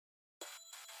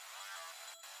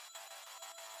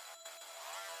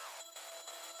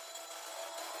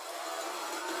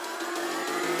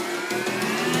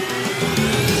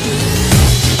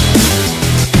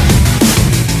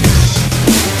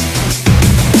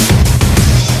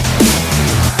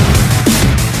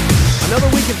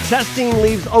testing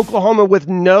leaves Oklahoma with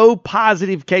no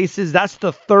positive cases. That's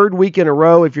the third week in a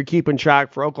row if you're keeping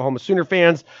track for Oklahoma Sooner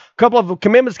fans. A couple of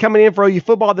commitments coming in for OU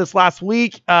football this last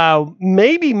week.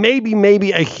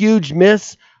 Maybe a huge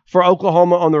miss for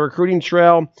Oklahoma on the recruiting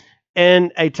trail.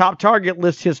 And a top target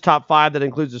lists his top 5 that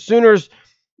includes the Sooners.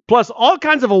 Plus all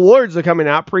kinds of awards are coming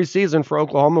out preseason for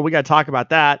Oklahoma. We got to talk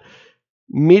about that.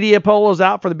 Media poll is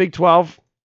out for the Big 12.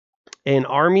 And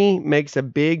Army makes a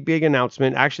big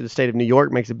announcement. Actually, the state of New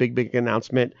York makes a big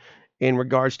announcement in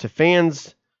regards to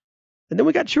fans. And then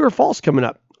we got True or False coming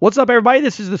up. What's up, everybody?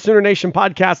 This is the Sooner Nation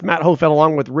podcast. Matt Hofeld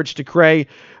along with Rich DeCray.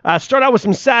 Start out with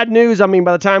some sad news. I mean,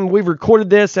 by the time we've recorded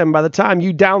this and by the time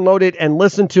you download it and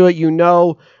listen to it, you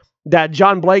know that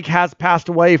John Blake has passed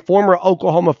away, former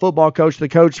Oklahoma football coach, the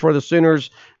coach for the Sooners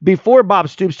before Bob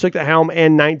Stoops took the helm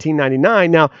in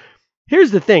 1999. Now, here's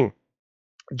the thing.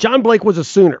 John Blake was a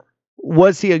Sooner.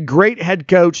 Was he a great head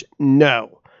coach?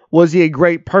 No. Was he a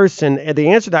great person? And the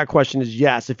answer to that question is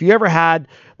yes. If you ever had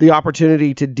the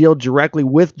opportunity to deal directly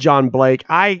with John Blake,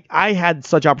 I had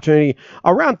such opportunity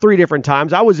around 3 different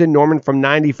times. I was in Norman from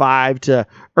 95 to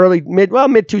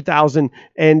mid 2000.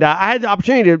 And I had the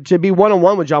opportunity to be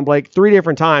one-on-one with John Blake 3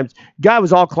 different times. Guy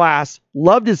was all class,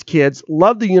 loved his kids,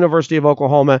 loved the University of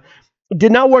Oklahoma.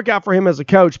 Did not work out for him as a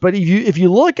coach. But if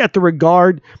you look at the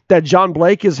regard that John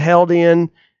Blake is held in,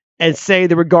 and say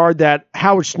the regard that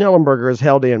Howard Schnellenberger is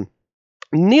held in,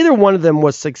 neither one of them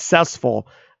was successful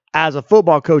as a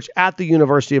football coach at the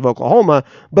University of Oklahoma,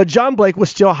 but John Blake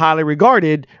was still highly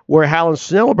regarded, where Howard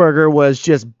Schnellenberger was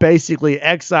just basically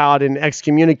exiled and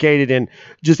excommunicated and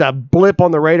just a blip on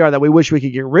the radar that we wish we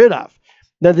could get rid of.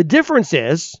 Now, the difference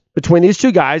is between these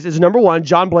two guys is, number one,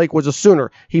 John Blake was a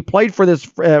Sooner. He played for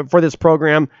this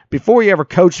program before he ever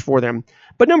coached for them.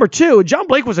 But number two, John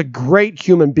Blake was a great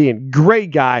human being, great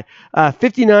guy,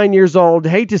 59 years old.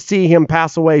 Hate to see him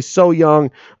pass away so young.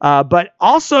 But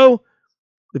also,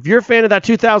 if you're a fan of that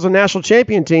 2000 national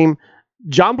champion team,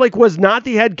 John Blake was not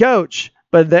the head coach.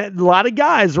 But a lot of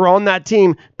guys were on that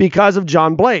team because of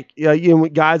John Blake.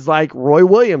 Guys like Roy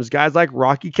Williams, guys like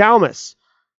Rocky Kalmus.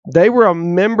 They were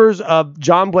members of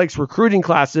John Blake's recruiting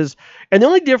classes. And the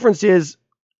only difference is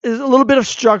a little bit of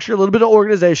structure, a little bit of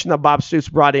organization that Bob Stoops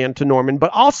brought into Norman.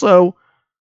 But also,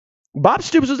 Bob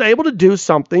Stoops was able to do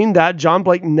something that John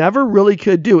Blake never really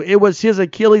could do. It was his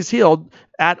Achilles heel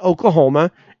at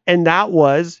Oklahoma, and that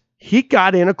was he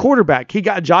got in a quarterback. He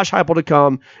got Josh Heupel to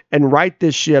come and right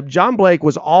this ship. John Blake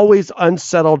was always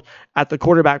unsettled at the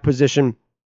quarterback position.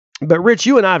 But, Rich,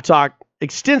 you and I have talked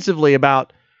extensively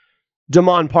about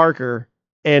Damon Parker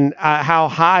and how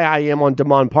high I am on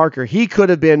Damon Parker. He could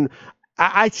have been...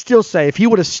 I still say if he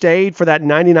would have stayed for that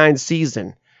 99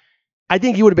 season, I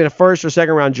think he would have been a first or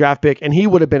second round draft pick, and he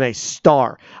would have been a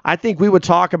star. I think we would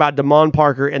talk about Damon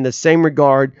Parker in the same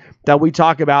regard that we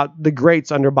talk about the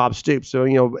greats under Bob Stoops. So,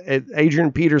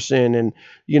 Adrian Peterson and,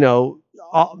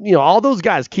 all those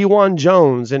guys, Kewan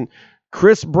Jones and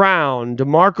Chris Brown,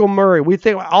 DeMarco Murray. We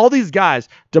think all these guys,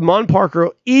 Damon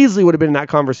Parker easily would have been in that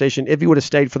conversation if he would have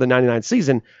stayed for the 99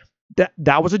 season.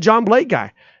 That was a John Blake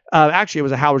guy. Actually, it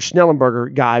was a Howard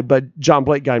Schnellenberger guy, but John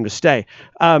Blake got him to stay.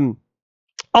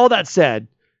 All that said,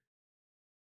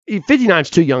 59 is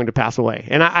too young to pass away.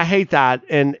 And I hate that.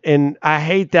 And I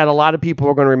hate that a lot of people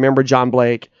are going to remember John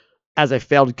Blake as a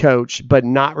failed coach, but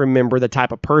not remember the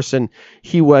type of person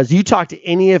he was. You talk to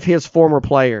any of his former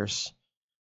players,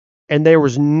 and there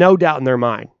was no doubt in their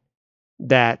mind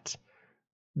that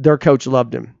their coach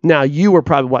loved him. Now, you were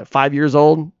probably, 5 years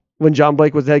old when John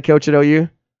Blake was the head coach at OU?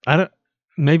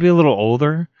 Maybe a little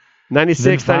older.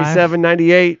 96, 97,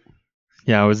 98.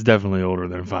 Yeah, I was definitely older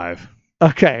than 5.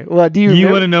 Okay. Well, you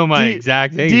want to know my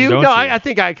exact age? Don't you? I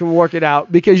think I can work it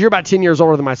out because you're about 10 years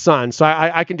older than my son, so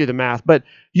I can do the math. But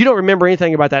you don't remember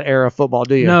anything about that era of football,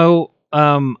 do you? No.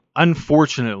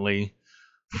 Unfortunately,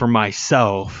 for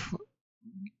myself,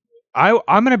 I'm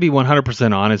going to be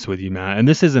 100% honest with you, Matt, and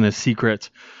this isn't a secret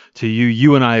to you.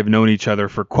 You and I have known each other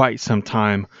for quite some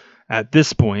time at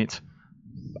this point.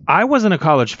 I wasn't a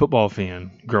college football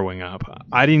fan growing up.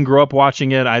 I didn't grow up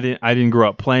watching it. I didn't grow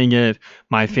up playing it.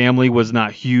 My family was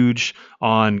not huge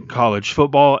on college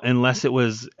football unless it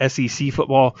was SEC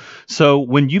football. So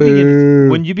when you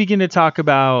begin to talk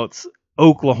about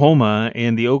Oklahoma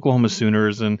and the Oklahoma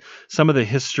Sooners and some of the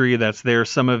history that's there,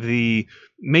 some of the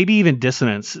maybe even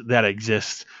dissonance that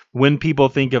exists when people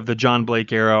think of the John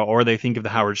Blake era or they think of the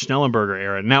Howard Schnellenberger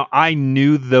era. Now, I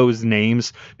knew those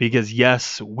names because,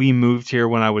 yes, we moved here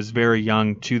when I was very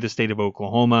young to the state of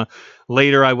Oklahoma.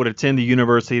 Later, I would attend the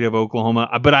University of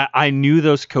Oklahoma, but I knew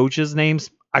those coaches' names.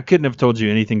 I couldn't have told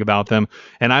you anything about them.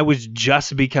 And I was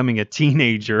just becoming a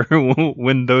teenager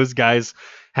when those guys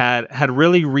had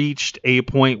really reached a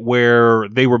point where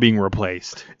they were being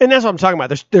replaced. And that's what I'm talking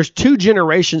about. There's two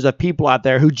generations of people out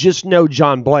there who just know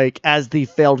John Blake as the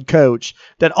failed coach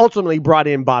that ultimately brought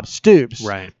in Bob Stoops.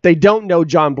 Right. They don't know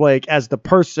John Blake as the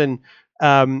person,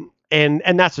 and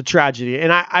that's a tragedy.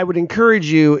 And I would encourage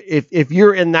you, if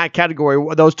you're in that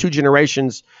category, those two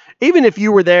generations, even if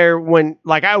you were there when,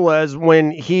 like I was,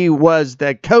 when he was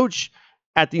the coach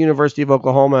at the University of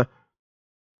Oklahoma,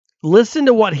 listen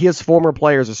to what his former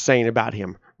players are saying about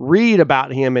him. Read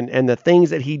about him and the things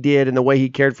that he did and the way he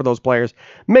cared for those players.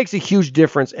 Makes a huge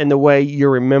difference in the way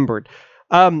you're remembered.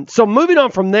 So moving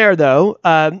on from there, though,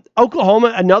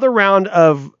 Oklahoma, another round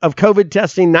of COVID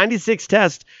testing, 96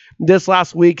 tests this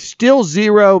last week, still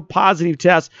 0 positive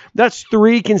tests. That's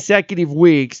 3 consecutive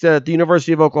weeks that the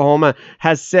University of Oklahoma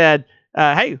has said,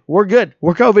 hey, we're good.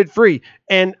 We're COVID free.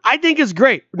 And I think it's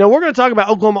great. Now, we're going to talk about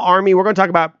Oklahoma Army. We're going to talk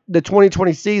about the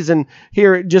 2020 season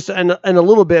here just in a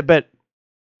little bit. But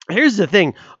here's the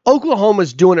thing.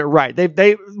 Oklahoma's doing it right.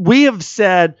 We have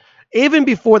said, even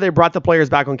before they brought the players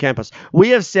back on campus,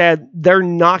 we have said they're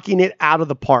knocking it out of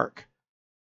the park.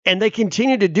 And they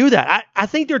continue to do that. I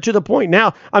think they're to the point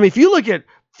now. I mean, if you look at,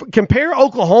 compare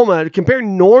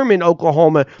Norman,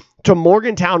 Oklahoma to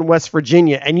Morgantown, West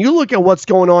Virginia, and you look at what's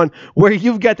going on where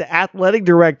you've got the athletic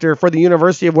director for the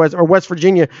University of West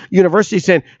Virginia University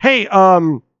saying, hey,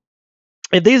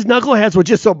 if these knuckleheads would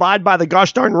just abide by the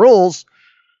gosh darn rules,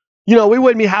 we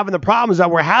wouldn't be having the problems that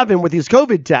we're having with these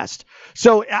COVID tests.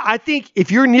 So I think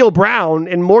if you're Neil Brown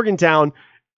in Morgantown,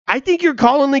 I think you're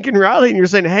calling Lincoln Riley and you're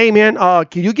saying, hey, man,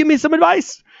 can you give me some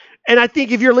advice? And I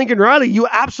think if you're Lincoln Riley, you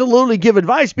absolutely give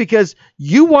advice because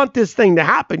you want this thing to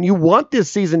happen. You want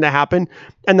this season to happen.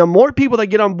 And the more people that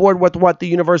get on board with what the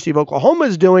University of Oklahoma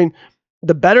is doing,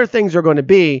 the better things are going to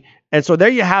be. And so there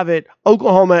you have it.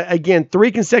 Oklahoma, again,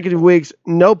 3 consecutive weeks,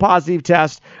 no positive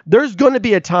tests. There's going to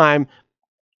be a time.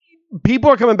 People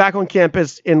are coming back on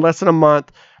campus in less than a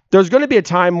month. There's going to be a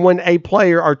time when a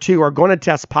player or two are going to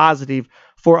test positive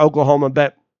for Oklahoma.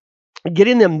 But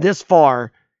getting them this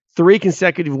far, 3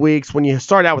 consecutive weeks, when you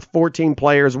start out with 14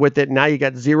 players with it, now you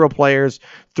got 0 players,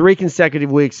 3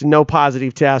 consecutive weeks, no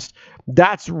positive test.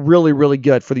 That's really, really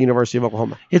good for the University of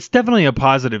Oklahoma. It's definitely a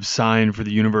positive sign for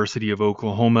the University of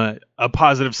Oklahoma, a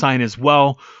positive sign as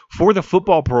well for the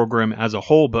football program as a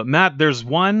whole. But Matt, there's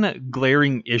one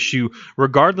glaring issue,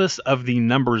 regardless of the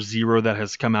number 0 that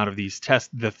has come out of these tests,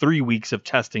 the 3 weeks of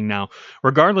testing now,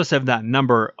 regardless of that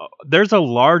number, there's a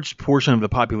large portion of the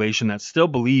population that still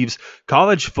believes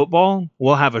college football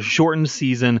will have a shortened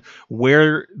season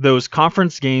where those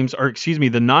conference games,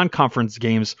 the non-conference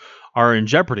games are in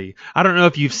jeopardy. I don't know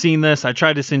if you've seen this. I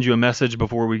tried to send you a message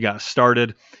before we got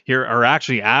started here, or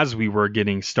actually as we were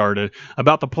getting started,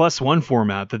 about the +1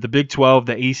 format that the Big 12,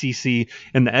 the ACC,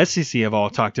 and the SEC have all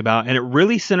talked about. And it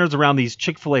really centers around these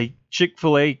Chick-fil-A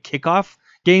kickoff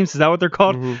games. Is that what they're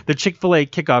called? Mm-hmm. The Chick-fil-A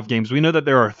kickoff games. We know that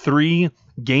there are 3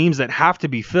 games that have to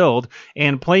be filled,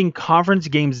 and playing conference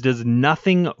games does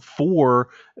nothing for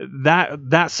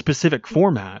that specific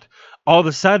format. All of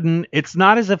a sudden, it's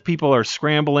not as if people are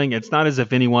scrambling. It's not as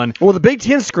if anyone... Well, the Big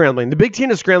Ten's scrambling. The Big Ten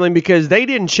is scrambling because they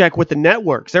didn't check with the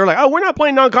networks. They were like, oh, we're not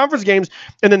playing non-conference games.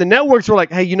 And then the networks were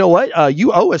like, hey, you know what?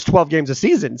 You owe us 12 games a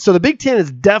season. So the Big Ten is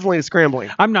definitely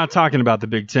scrambling. I'm not talking about the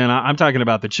Big Ten. I'm talking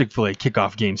about the Chick-fil-A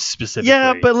kickoff games specifically.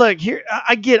 Yeah, but look, here,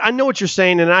 I know what you're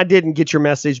saying, and I didn't get your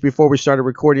message before we started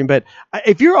recording, but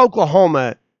if you're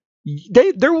Oklahoma,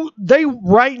 they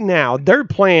right now, their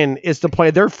plan is to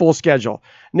play their full schedule.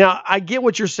 Now, I get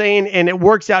what you're saying, and it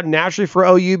works out naturally for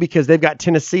OU because they've got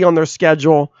Tennessee on their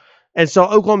schedule. And so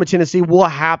Oklahoma-Tennessee will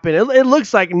happen. It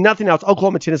looks like nothing else.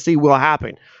 Oklahoma-Tennessee will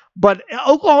happen. But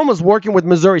Oklahoma's working with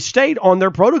Missouri State on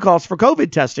their protocols for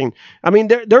COVID testing. I mean,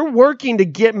 they're working to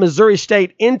get Missouri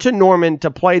State into Norman to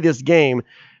play this game.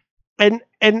 And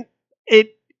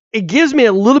it gives me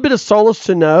a little bit of solace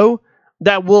to know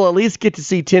that we'll at least get to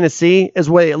see Tennessee as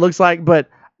what it looks like. But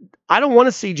I don't want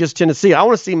to see just Tennessee. I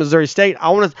want to see Missouri State. I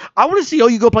want to see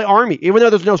OU go play Army. Even though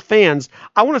there's no fans,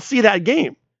 I want to see that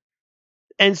game.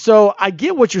 And so I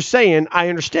get what you're saying. I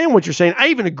understand what you're saying. I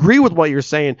even agree with what you're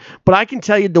saying. But I can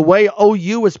tell you the way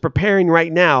OU is preparing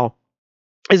right now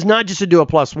is not just to do a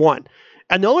 +1.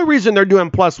 And the only reason they're doing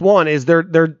 +1 is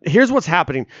they're here's what's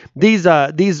happening. These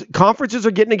conferences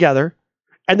are getting together,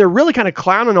 and they're really kind of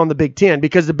clowning on the Big Ten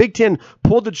because the Big Ten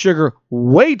pulled the trigger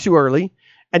way too early.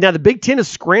 And now the Big Ten is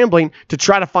scrambling to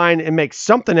try to find and make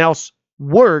something else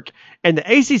work. And the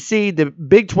ACC, the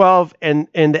Big 12, and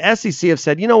the SEC have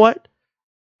said, you know what?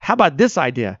 How about this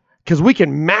idea? Because we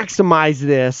can maximize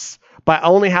this by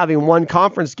only having one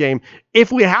conference game.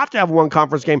 If we have to have one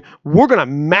conference game, we're going to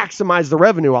maximize the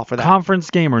revenue off of that. Conference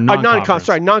game or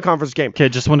non-conference? Non-conference game. Okay,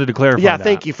 just wanted to clarify Yeah, that.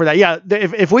 thank you for that. Yeah,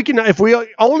 if we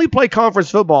only play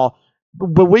conference football,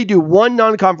 but we do one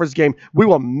non-conference game, we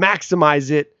will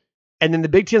maximize it. And then the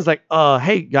Big Ten's like,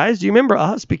 hey, guys, do you remember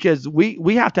us? Because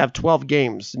we have to have 12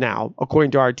 games now,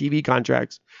 according to our TV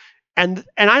contracts. And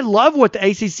I love what the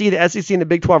ACC, the SEC, and the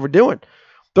Big 12 are doing.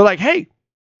 They're like, hey,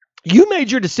 you made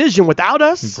your decision without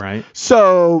us. Right.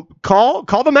 So call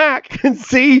the MAC and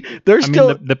see.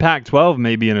 The Pac-12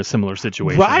 may be in a similar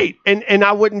situation. Right. And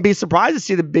I wouldn't be surprised to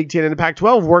see the Big Ten and the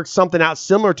Pac-12 work something out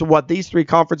similar to what these three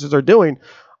conferences are doing.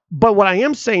 But what I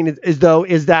am saying is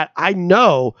that I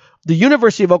know the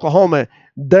University of Oklahoma,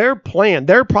 their plan,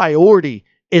 their priority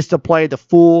is to play the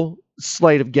full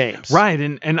slate of games. Right.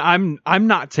 And I'm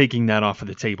not taking that off of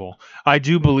the table. I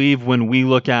do believe when we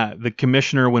look at the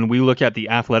commissioner, when we look at the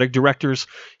athletic directors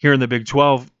here in the Big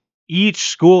 12, each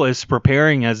school is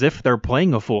preparing as if they're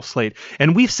playing a full slate.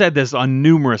 And we've said this on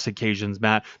numerous occasions,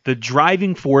 Matt. The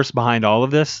driving force behind all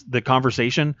of this, the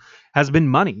conversation, has been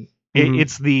money. Mm-hmm.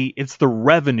 It's the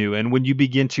revenue. And when you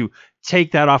begin to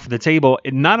take that off of the table,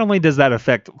 it not only does that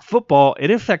affect football,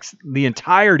 it affects the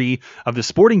entirety of the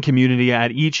sporting community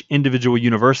at each individual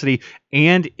university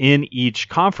and in each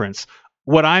conference.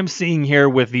 What I'm seeing here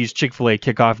with these Chick-fil-A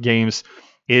kickoff games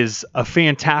is a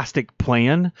fantastic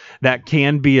plan that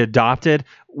can be adopted.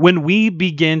 When we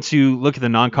begin to look at the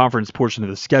non-conference portion of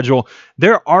the schedule,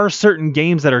 there are certain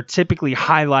games that are typically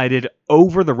highlighted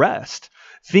over the rest.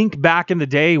 Think back in the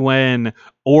day when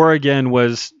Oregon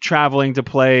was traveling to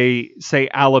play, say,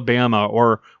 Alabama,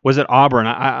 or was it Auburn?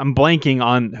 I'm blanking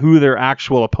on who their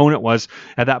actual opponent was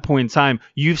at that point in time.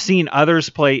 You've seen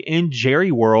others play in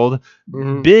Jerry World,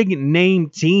 big name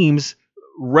teams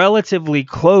relatively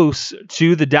close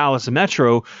to the Dallas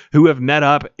Metro who have met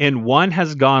up, and one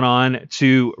has gone on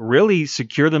to really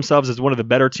secure themselves as one of the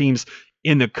better teams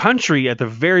in the country at the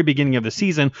very beginning of the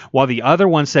season, while the other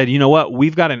one said, you know what,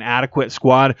 we've got an adequate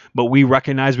squad, but we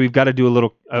recognize we've got to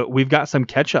do we've got some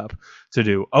catch up to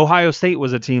do. Ohio State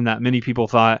was a team that many people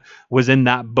thought was in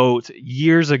that boat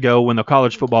years ago when the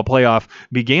college football playoff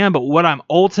began. But what I'm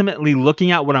ultimately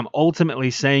looking at, what I'm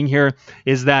ultimately saying here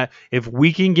is that if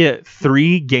we can get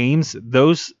 3 games,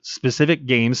 those specific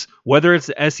games, whether it's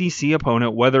the SEC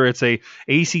opponent, whether it's a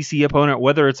ACC opponent,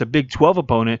 whether it's a Big 12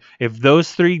 opponent, if those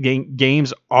 3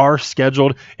 games are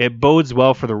scheduled, it bodes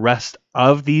well for the rest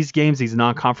of these games, these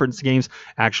non-conference games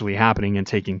actually happening and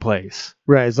taking place.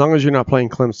 Right, as long as you're not playing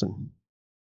Clemson.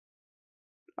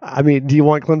 I mean, do you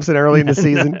want Clemson early in the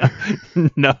season?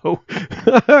 No. All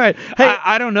right. Hey,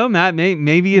 I don't know, Matt.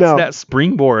 Maybe it's that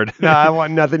springboard. No, I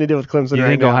want nothing to do with Clemson. You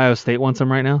think Ohio State wants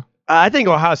them right now? I think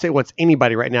Ohio State wants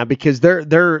anybody right now because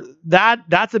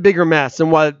that's a bigger mess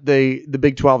than what the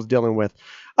Big 12 is dealing with.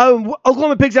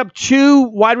 Oklahoma picks up 2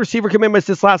 wide receiver commitments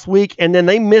this last week, and then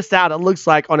they missed out, it looks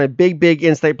like, on a big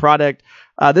in-state product.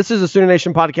 This is a Sooner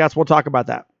Nation podcast. We'll talk about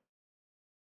that.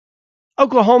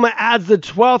 Oklahoma adds the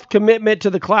 12th commitment to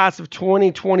the class of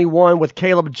 2021 with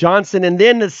Caleb Johnson, and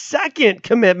then the second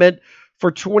commitment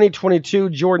for 2022,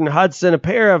 Jordan Hudson, a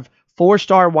pair of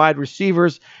 4-star wide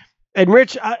receivers. And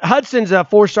Rich, Hudson's a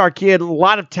 4-star kid, a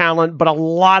lot of talent, but a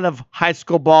lot of high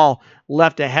school ball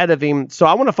left ahead of him. So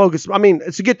I want to focus. I mean,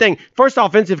 it's a good thing. First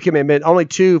offensive commitment, only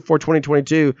 2 for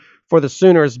 2022 for the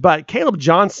Sooners. But Caleb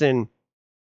Johnson,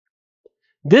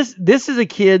 this is a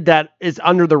kid that is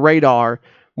under the radar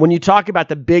when you talk about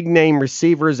the big name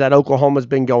receivers that Oklahoma's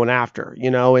been going after, you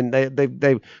know, and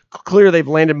they've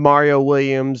landed Mario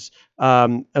Williams.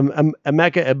 Emeka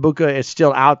Egbuka is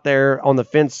still out there on the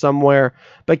fence somewhere.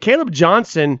 But Caleb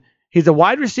Johnson, he's a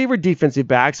wide receiver defensive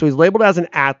back, so he's labeled as an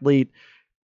athlete.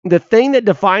 The thing that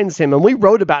defines him, and we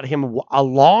wrote about him a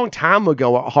long time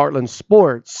ago at Heartland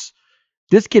Sports,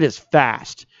 this kid is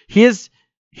fast. His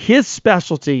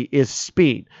specialty is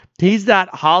speed. He's that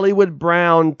Hollywood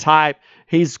Brown type.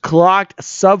 He's clocked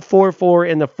sub 4.4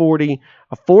 in the 40,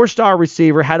 a 4-star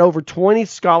receiver, had over 20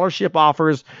 scholarship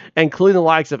offers, including the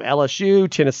likes of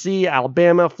LSU, Tennessee,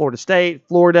 Alabama, Florida State,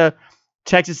 Florida,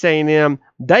 Texas A&M.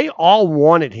 They all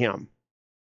wanted him,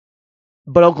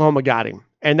 but Oklahoma got him.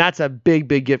 And that's a big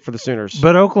get for the Sooners.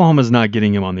 But Oklahoma's not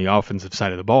getting him on the offensive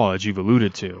side of the ball, as you've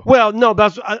alluded to. Well, no,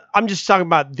 I'm just talking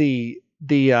about the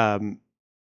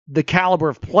caliber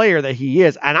of player that he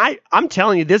is. And I'm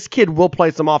telling you, this kid will play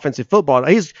some offensive football.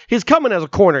 He's coming as a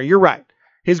corner. You're right.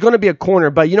 He's going to be a corner,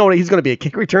 but you know what? He's going to be a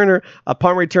kick returner, a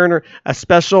punt returner, a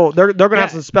special. They're going to have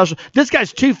some special. This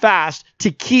guy's too fast to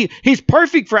keep. He's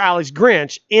perfect for Alex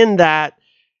Grinch in that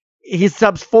he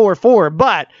subs 4-4,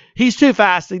 but he's too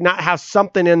fast to not have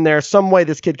something in there, some way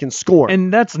this kid can score.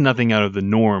 And that's nothing out of the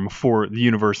norm for the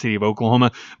University of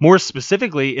Oklahoma. More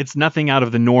specifically, it's nothing out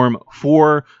of the norm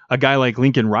for a guy like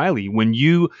Lincoln Riley. When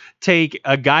you take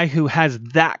a guy who has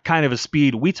that kind of a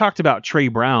speed, we talked about Trey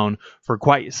Brown for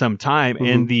quite some time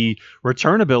and the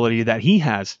return ability that he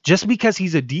has. Just because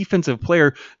he's a defensive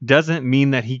player doesn't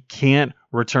mean that he can't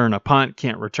return a punt,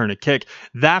 can't return a kick.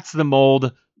 That's the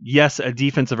mold. Yes, a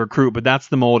defensive recruit, but that's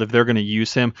the mold if they're going to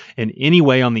use him in any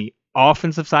way on the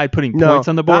offensive side, putting points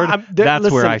on the board.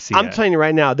 That's where I see it. I'm telling you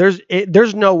right now, there's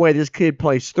no way this kid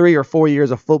plays 3 or 4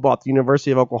 years of football at the University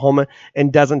of Oklahoma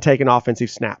and doesn't take an offensive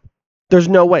snap. There's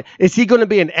no way. Is he going to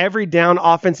be an every down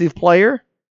offensive player?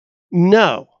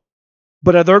 No.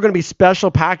 But are there going to be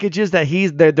special packages that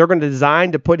they're going to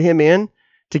design to put him in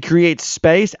to create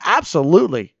space?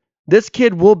 Absolutely. This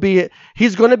kid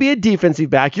he's going to be a defensive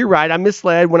back. You're right. I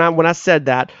misled when I said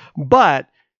that. But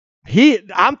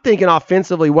I'm thinking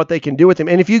offensively what they can do with him.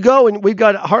 And if you go, and we've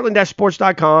got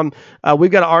heartland-sports.com,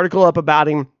 we've got an article up about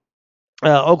him.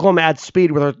 Oklahoma adds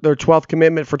speed with their 12th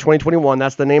commitment for 2021.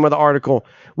 That's the name of the article.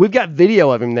 We've got video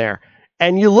of him there.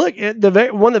 And you look at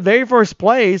one of the very first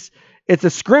plays, it's a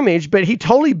scrimmage, but he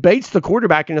totally baits the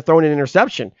quarterback into throwing an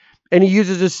interception. And he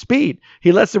uses his speed.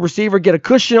 He lets the receiver get a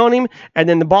cushion on him, and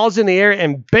then the ball's in the air,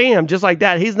 and bam, just like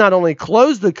that. He's not only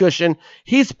closed the cushion,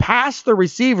 he's past the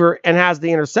receiver and has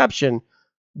the interception.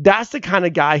 That's the kind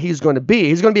of guy he's going to be.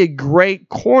 He's going to be a great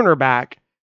cornerback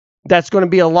that's going to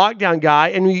be a lockdown guy.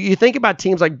 And you think about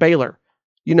teams like Baylor,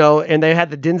 and they had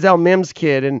the Denzel Mims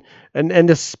kid, and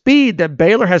the speed that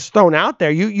Baylor has thrown out there.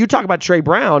 You talk about Trey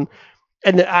Brown,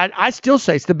 and I still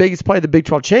say it's the biggest play of the Big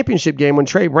 12 championship game when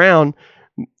Trey Brown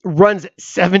runs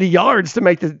 70 yards to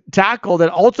make the tackle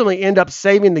that ultimately end up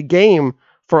saving the game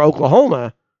for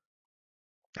Oklahoma.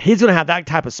 He's going to have that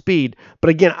type of speed. But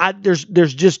again, there's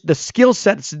just the skill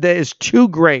set that is too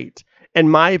great, in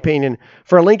my opinion,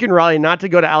 for Lincoln Riley not to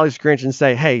go to Alex Grinch and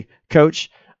say, hey, coach,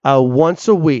 once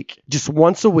a week,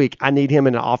 I need him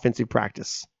in an offensive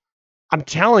practice. I'm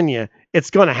telling you,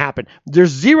 it's going to happen.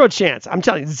 There's zero chance. I'm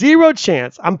telling you, zero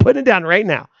chance. I'm putting it down right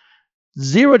now.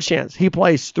 Zero chance he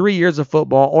plays 3 years of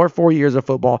football or 4 years of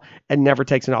football and never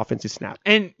takes an offensive snap.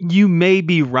 And you may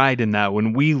be right in that.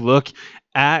 When we look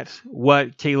at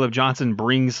what Caleb Johnson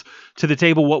brings to the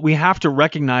table, what we have to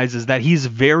recognize is that he's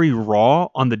very raw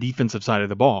on the defensive side of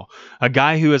the ball. A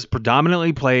guy who has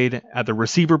predominantly played at the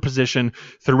receiver position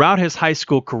throughout his high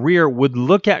school career would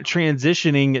look at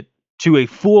transitioning to a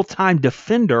full-time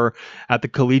defender at the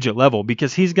collegiate level,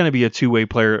 because he's going to be a two-way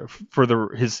player for the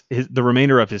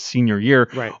remainder of his senior year,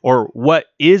 right, or what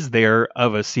is there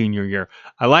of a senior year.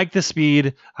 I like the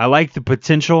speed. I like the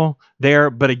potential there.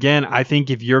 But again, I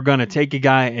think if you're going to take a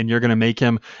guy and you're going to make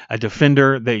him a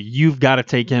defender, that you've got to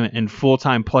take him and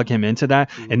full-time plug him into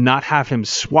that and not have him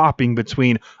swapping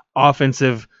between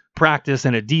offensive practice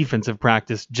and a defensive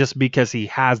practice just because he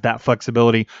has that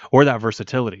flexibility or that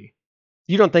versatility.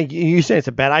 You don't think you say it's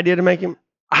a bad idea to make him?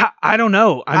 I don't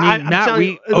know. I mean, Matt,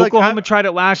 Oklahoma tried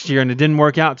it last year and it didn't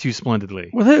work out too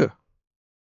splendidly. With who?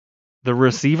 The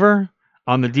receiver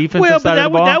on the defensive side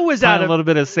of the ball. That was out of a little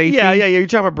bit of safety. Yeah. You're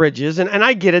talking about Bridges, and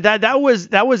I get it. That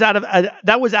was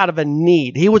out of a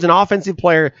need. He was an offensive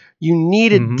player. You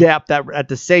needed depth at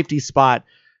the safety spot.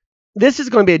 This is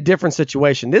going to be a different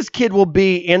situation. This kid will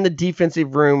be in the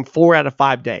defensive room 4 out of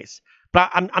 5 days.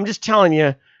 But I'm just telling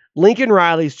you, Lincoln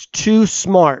Riley's too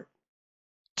smart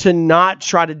to not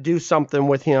try to do something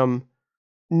with him,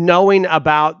 knowing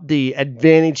about the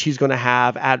advantage he's going to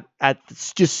have at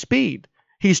just speed.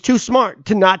 He's too smart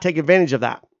to not take advantage of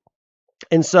that.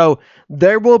 And so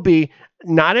there will be,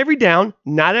 not every down,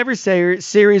 not every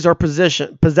series or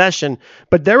possession,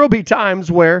 but there will be times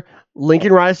where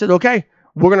Lincoln Riley said, okay,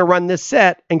 we're going to run this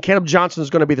set, and Caleb Johnson is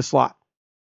going to be the slot.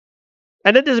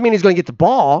 And that doesn't mean he's going to get the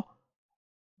ball,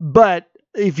 but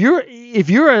if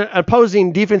you're an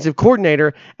opposing defensive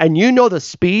coordinator and you know the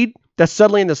speed that's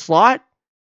suddenly in the slot,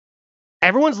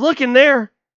 everyone's looking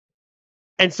there.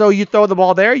 And so you throw the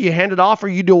ball there, you hand it off, or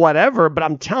you do whatever. But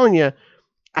I'm telling you,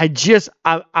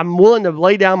 I'm willing to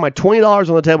lay down my $20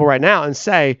 on the table right now and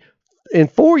say, in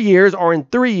 4 years or in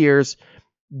 3 years,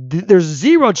 there's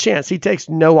zero chance he takes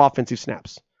no offensive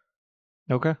snaps.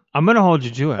 Okay. I'm going to hold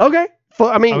you to it. Okay.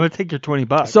 I'm going to take your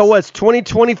 $20. So what's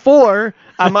 2024?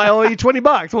 I might owe you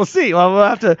 $20. We'll see. We'll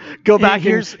have to go back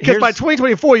because by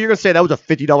 2024 you're going to say that was a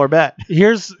 $50 bet.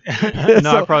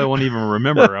 I probably won't even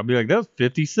remember. I'll be like, that was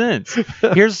 50 cents.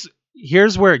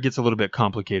 Here's where it gets a little bit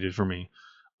complicated for me.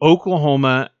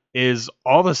 Oklahoma is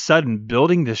all of a sudden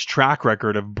building this track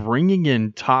record of bringing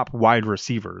in top wide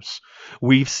receivers.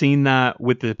 We've seen that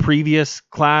with the previous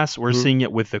class. We're seeing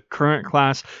it with the current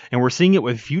class, and we're seeing it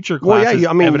with future classes,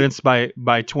 evidenced by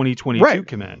 2022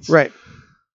 commits. Right.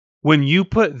 When you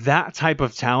put that type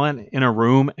of talent in a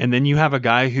room, and then you have a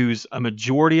guy who's a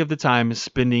majority of the time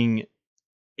spending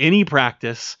any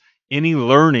practice, any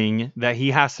learning that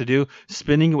he has to do,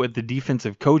 spending it with the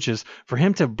defensive coaches, for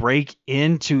him to break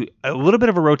into a little bit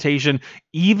of a rotation,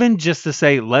 even just to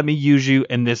say, let me use you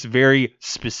in this very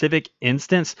specific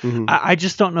instance, I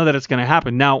just don't know that it's going to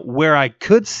happen. Now, where I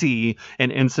could see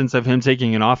an instance of him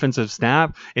taking an offensive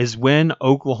snap is when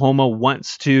Oklahoma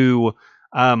wants to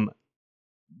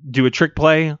do a trick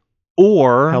play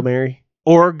or Hail Mary,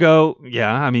 or go,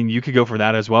 you could go for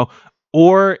that as well,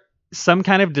 or some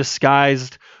kind of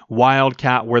disguised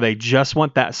wildcat where they just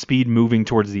want that speed moving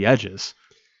towards the edges.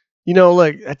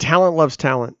 Look, a talent loves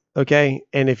talent. Okay.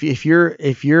 And if you're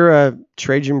a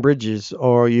Trajan Bridges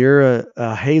or you're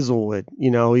a Hazelwood,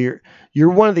 you're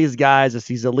one of these guys that's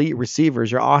these elite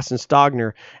receivers, you're Austin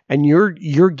Stogner, and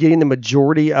you're getting the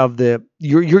majority of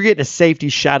you're getting a safety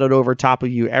shadowed over top of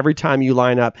you every time you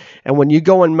line up. And when you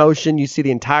go in motion, you see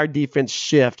the entire defense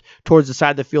shift towards the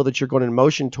side of the field that you're going in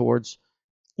motion towards.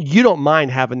 You don't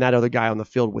mind having that other guy on the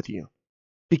field with you,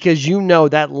 because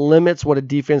that limits what a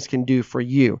defense can do for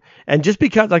you. And just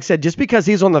because, like I said, just because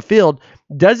he's on the field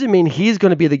doesn't mean he's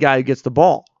going to be the guy who gets the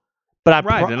ball. But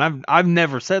and I've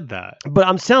never said that. But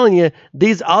I'm telling you,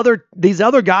 these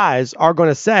other guys are going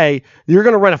to say, you're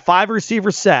going to run a 5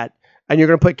 receiver set and you're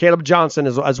going to put Caleb Johnson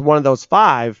as one of those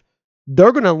 5.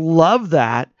 They're going to love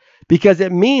that, because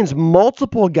it means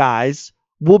multiple guys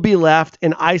will be left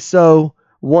in ISO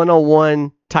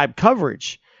 101 type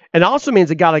coverage. And it also means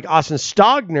a guy like Austin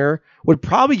Stogner would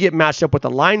probably get matched up with a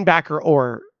linebacker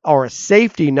or a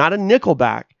safety, not a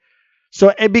nickelback.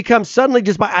 So it becomes suddenly,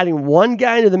 just by adding one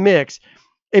guy into the mix,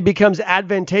 it becomes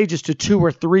advantageous to 2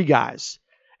 or 3 guys.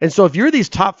 And so if you're these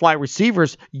top flight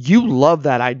receivers, you love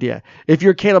that idea. If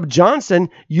you're Caleb Johnson,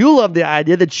 you love the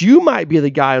idea that you might be the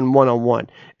guy in one-on-one.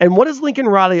 And what is Lincoln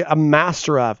Riley a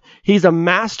master of? He's a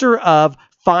master of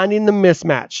finding the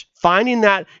mismatch, finding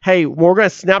that, hey, we're going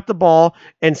to snap the ball,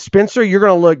 and Spencer, you're going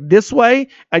to look this way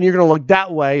and you're going to look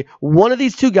that way. One of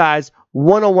these 2 guys,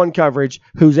 one-on-one coverage,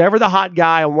 who's ever the hot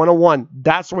guy on one-on-one,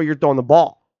 that's where you're throwing the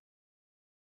ball.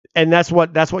 And that's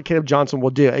what Caleb Johnson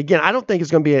will do. Again, I don't think it's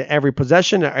going to be at every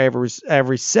possession or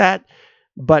every set,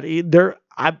 but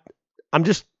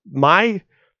my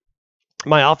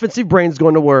offensive brain's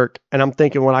going to work, and I'm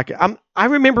thinking I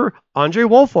remember Andre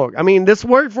Woolfolk. I mean, this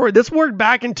worked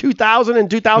back in 2000 and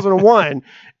 2001.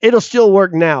 It'll still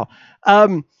work now.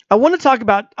 I want to talk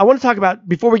about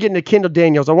before we get into Kendall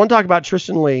Daniels, I want to talk about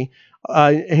Tristan Lee,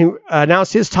 who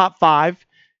announced his top 5,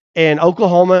 and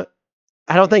Oklahoma,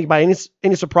 I don't think by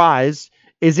any surprise,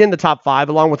 is in the top 5,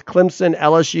 along with Clemson,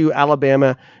 LSU,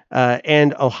 Alabama,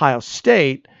 and Ohio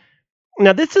State.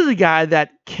 Now, this is a guy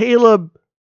that Caleb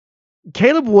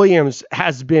Williams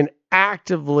has been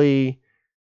actively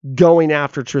going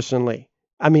after Tristan Lee.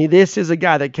 I mean, this is a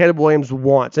guy that Caleb Williams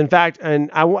wants. In fact,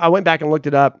 and I went back and looked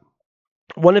it up.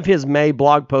 One of his May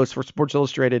blog posts for Sports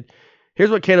Illustrated, here's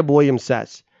what Caleb Williams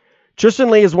says. Tristan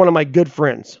Lee is one of my good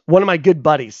friends, one of my good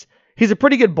buddies. He's a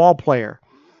pretty good ball player.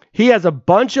 He has a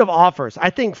bunch of offers, I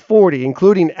think 40,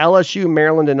 including LSU,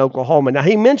 Maryland, and Oklahoma. Now,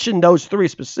 he mentioned those 3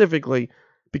 specifically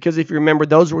because if you remember,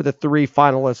 those were the 3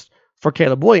 finalists for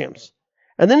Caleb Williams.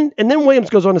 And then Williams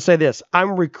goes on to say this: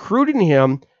 I'm recruiting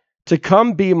him to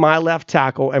come be my left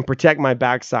tackle and protect my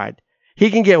backside. He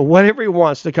can get whatever he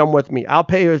wants to come with me. I'll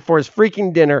pay for his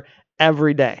freaking dinner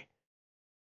every day.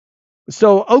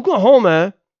 So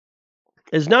Oklahoma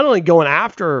is not only going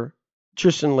after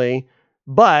Tristan Lee,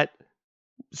 but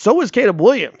so is Caleb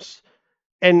Williams.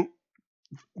 And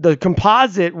the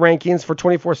composite rankings for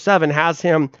 24/7 has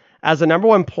him as the number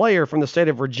 1 player from the state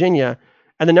of Virginia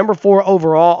and the number 4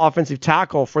 overall offensive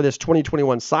tackle for this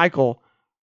 2021 cycle.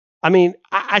 I mean,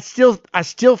 I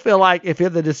still feel like if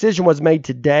the decision was made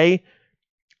today,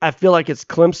 I feel like it's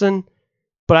Clemson.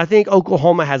 But I think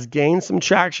Oklahoma has gained some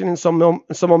traction and some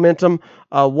momentum.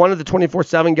 One of the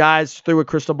 24/7 guys threw a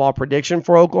crystal ball prediction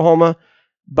for Oklahoma,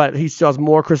 but he still has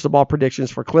more crystal ball predictions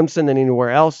for Clemson than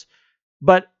anywhere else.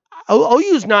 But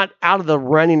OU's not out of the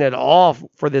running at all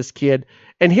for this kid.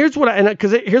 And here's what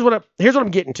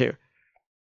I'm getting to.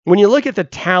 When you look at the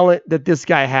talent that this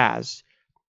guy has,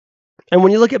 and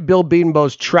when you look at Bill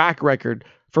Bedenbaugh's track record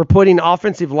for putting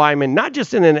offensive linemen, not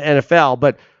just in the NFL,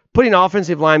 but putting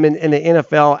offensive linemen in the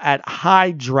NFL at high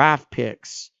draft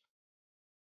picks,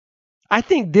 I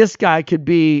think this guy could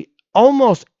be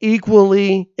almost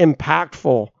equally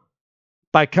impactful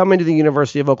by coming to the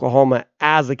University of Oklahoma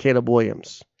as a Caleb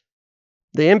Williams.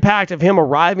 The impact of him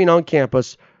arriving on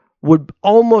campus would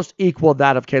almost equal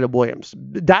that of Caleb Williams.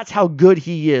 That's how good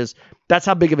he is. That's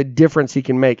how big of a difference he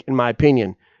can make, in my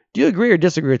opinion. Do you agree or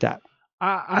disagree with that?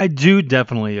 I do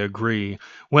definitely agree.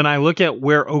 When I look at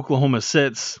where Oklahoma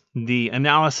sits, the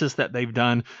analysis that they've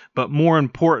done, but more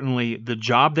importantly, the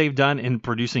job they've done in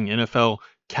producing NFL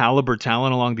caliber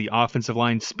talent along the offensive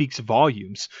line speaks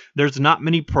volumes. There's not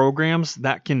many programs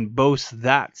that can boast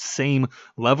that same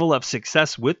level of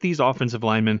success with these offensive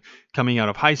linemen coming out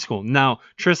of high school. Now,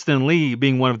 Tristan Lee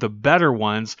being one of the better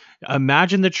ones,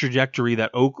 imagine the trajectory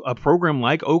that a program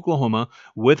like Oklahoma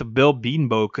with Bill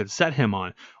Bedenbaugh could set him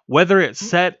on. Whether it's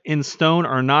set in stone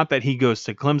or not that he goes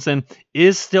to Clemson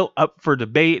is still up for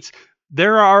debate.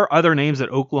 There are other names that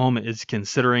Oklahoma is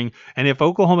considering, and if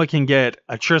Oklahoma can get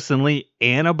a Tristan Lee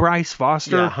and a Bryce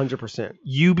Foster, Yeah, 100%.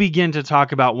 you begin to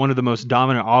talk about one of the most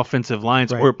dominant offensive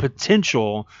lines, Right. or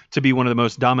potential to be one of the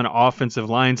most dominant offensive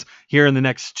lines here in the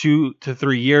next 2 to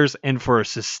 3 years and for a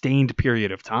sustained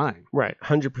period of time. Right,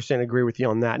 100% agree with you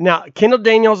on that. Now, Kendall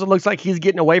Daniels, it looks like he's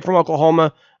getting away from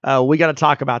Oklahoma. We got to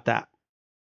talk about that.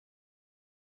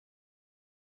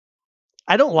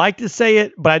 I don't like to say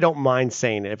it, but I don't mind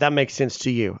saying it, if that makes sense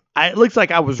to you. It looks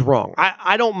like I was wrong.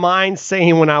 I don't mind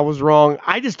saying when I was wrong.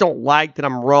 I just don't like that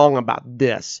I'm wrong about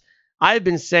this. I've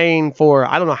been saying for,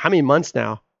 I don't know how many months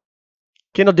now,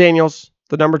 Kendall Daniels,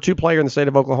 the number 2 player in the state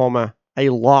of Oklahoma, a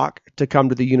lock to come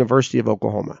to the University of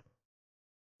Oklahoma.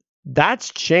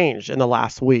 That's changed in the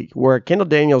last week, where Kendall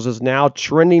Daniels is now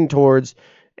trending towards,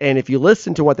 and if you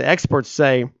listen to what the experts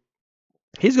say,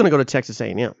 he's going to go to Texas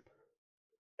A&M.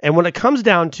 And what it comes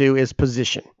down to is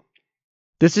position.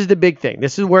 This is the big thing.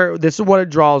 This is what it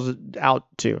draws out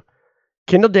to.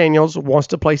 Kendall Daniels wants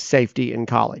to play safety in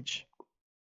college.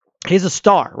 He's a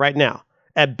star right now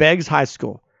at Beggs High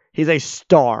School. He's a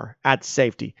star at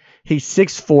safety. He's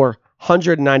 6'4",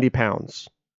 190 pounds,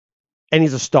 and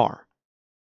he's a star.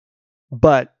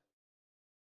 But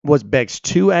was Beggs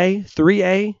 2A,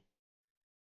 3A?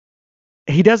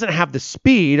 He doesn't have the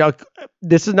speed.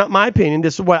 This is not my opinion.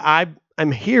 This is what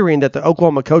I'm hearing that the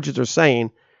Oklahoma coaches are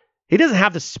saying. He doesn't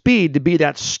have the speed to be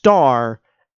that star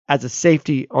as a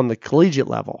safety on the collegiate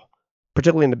level,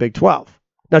 particularly in the Big 12.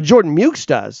 Now, Jordan Mukes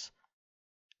does.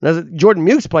 Now, Jordan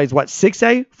Mukes plays,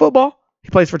 6A football? He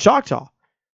plays for Choctaw.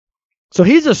 So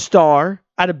he's a star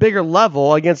at a bigger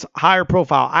level against higher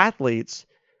profile athletes.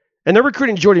 And they're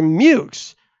recruiting Jordan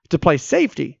Mukes to play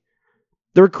safety.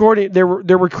 They're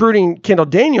recruiting Kendall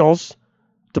Daniels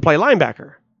to play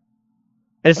linebacker.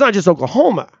 And it's not just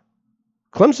Oklahoma.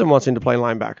 Clemson wants him to play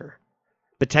linebacker.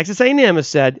 But Texas A&M has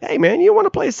said, hey, man, you want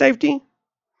to play safety?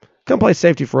 Come play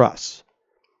safety for us.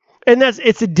 And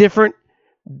it's a different,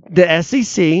 the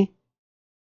SEC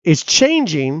is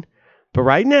changing, but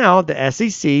right now the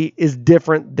SEC is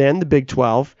different than the Big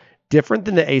 12, different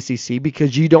than the ACC,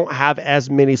 because you don't have as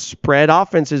many spread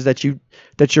offenses that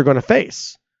you're going to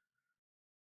face.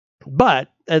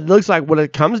 But it looks like what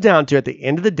it comes down to at the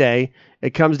end of the day,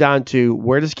 it comes down to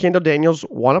where does Kendall Daniels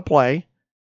want to play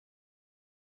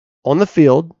on the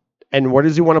field, and where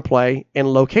does he want to play in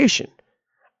location?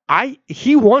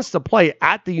 He wants to play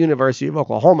at the University of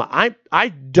Oklahoma. I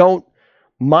don't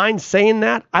mind saying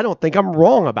that. I don't think I'm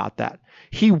wrong about that.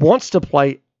 He wants to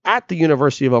play at the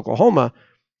University of Oklahoma,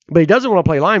 but he doesn't want to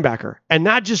play linebacker. And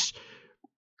that just,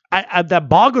 that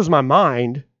boggles my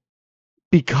mind,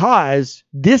 because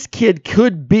this kid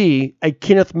could be a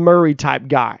Kenneth Murray type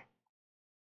guy.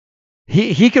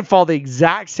 He could follow the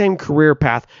exact same career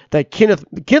path that Kenneth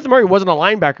Murray wasn't a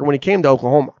linebacker when he came to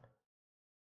Oklahoma.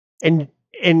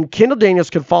 And Kendall Daniels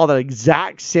could follow that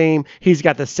exact same. He's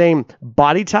got the same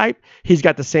body type. He's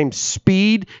got the same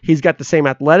speed. He's got the same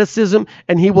athleticism.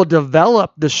 And he will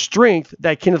develop the strength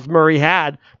that Kenneth Murray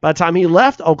had by the time he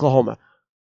left Oklahoma.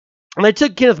 And they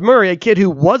took Kenneth Murray, a kid who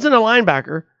wasn't a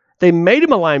linebacker. They made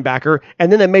him a linebacker,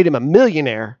 and then they made him a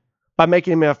millionaire by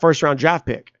making him a first-round draft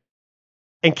pick.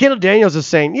 And Kendall Daniels is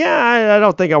saying, yeah, I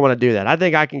don't think I want to do that. I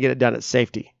think I can get it done at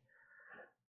safety.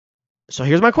 So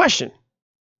here's my question.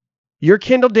 You're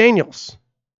Kendall Daniels.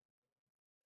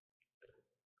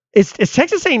 Is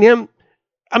Texas A&M,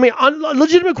 I mean, a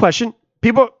legitimate question.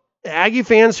 People, Aggie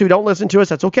fans who don't listen to us,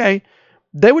 that's okay.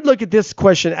 They would look at this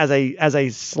question as a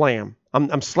slam.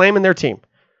 I'm slamming their team.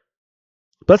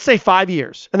 Let's say 5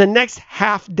 years. In the next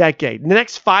half decade, in the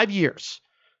next 5 years,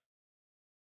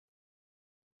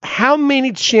 how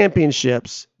many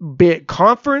championships, be it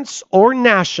conference or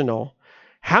national,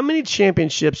 how many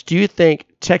championships do you think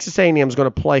Texas A&M is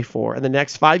going to play for in the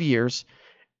next 5 years?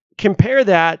 Compare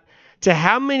that to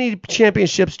how many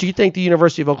championships do you think the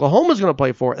University of Oklahoma is going to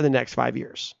play for in the next 5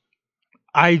 years?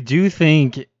 I do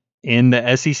think in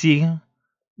the SEC,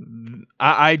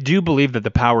 I do believe that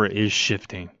the power is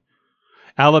shifting.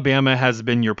 Alabama has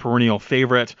been your perennial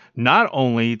favorite, not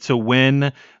only to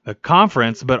win the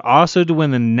conference, but also to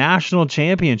win the national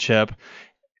championship.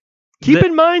 Keep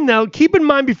in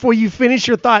mind before you finish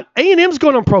your thought, A&M's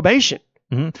going on probation.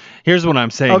 Here's what I'm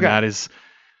saying, Matt, is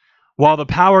while the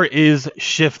power is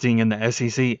shifting in the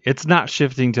SEC, it's not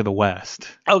shifting to the West.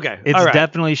 Okay. It's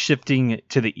definitely shifting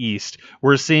to the East.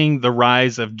 We're seeing the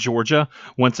rise of Georgia.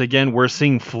 Once again, we're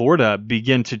seeing Florida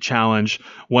begin to challenge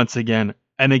once again.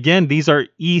 And again, these are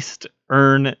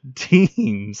Eastern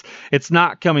teams. It's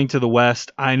not coming to the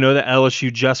West. I know that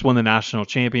LSU just won the national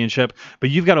championship,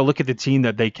 but you've got to look at the team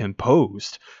that they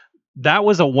composed. That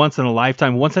was a once in a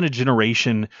lifetime, once in a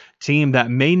generation team that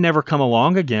may never come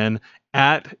along again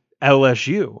at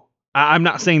LSU. I'm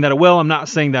not saying that it will. I'm not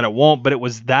saying that it won't, but it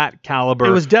was that caliber. It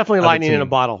was definitely lightning in a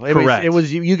bottle. Correct. It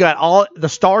was you got all the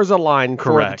stars aligned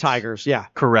Correct. for the Tigers. Yeah.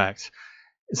 Correct.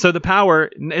 So the power,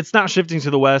 it's not shifting to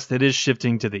the West. It is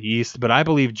shifting to the East. But I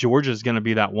believe Georgia is going to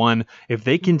be that one. If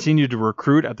they continue to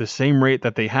recruit at the same rate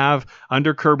that they have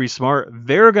under Kirby Smart,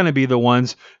 they're going to be the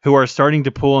ones who are starting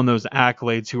to pull in those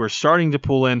accolades, who are starting to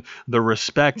pull in the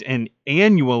respect, and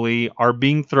annually are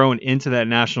being thrown into that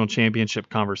national championship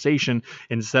conversation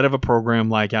instead of a program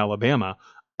like Alabama.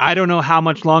 I don't know how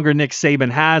much longer Nick Saban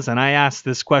has, and I asked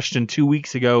this question 2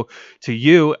 weeks ago to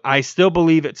you. I still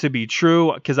believe it to be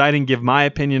true because I didn't give my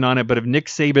opinion on it, but if Nick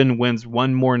Saban wins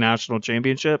one more national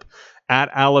championship at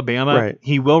Alabama,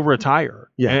 he will retire.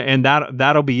 Yeah. And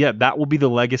that'll be it. That will be the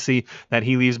legacy that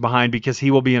he leaves behind because he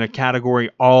will be in a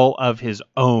category all of his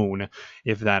own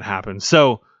if that happens.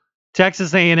 So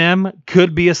Texas A&M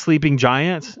could be a sleeping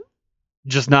giant.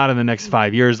 Just not in the next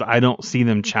 5 years. I don't see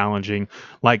them challenging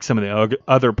like some of the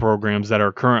other programs that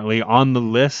are currently on the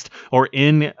list or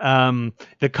in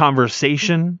the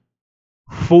conversation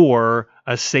for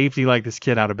a safety like this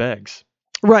kid out of Beggs.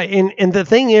 Right. And the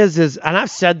thing is, and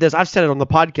I've said it on the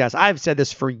podcast. I've said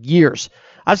this for years.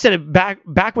 I've said it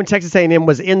back when Texas A&M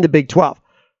was in the Big 12.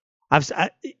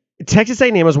 Texas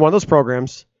A&M is one of those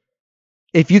programs.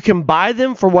 If you can buy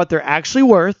them for what they're actually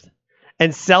worth,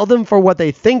 and sell them for what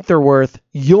they think they're worth,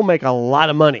 you'll make a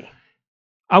lot of money.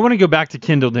 I want to go back to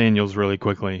Kendall Daniels really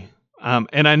quickly.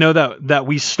 And I know that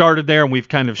we started there and we've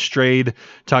kind of strayed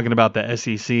talking about the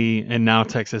SEC and now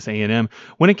Texas A&M.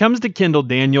 When it comes to Kendall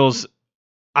Daniels,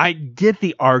 I get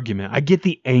the argument. I get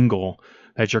the angle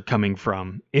that you're coming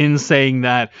from in saying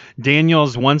that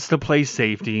Daniels wants to play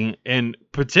safety and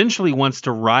potentially wants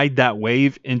to ride that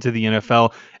wave into the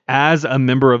NFL as a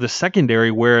member of the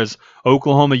secondary, whereas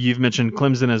Oklahoma, you've mentioned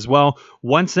Clemson as well,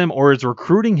 wants him or is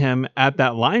recruiting him at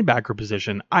that linebacker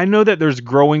position. I know that there's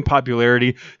growing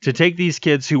popularity to take these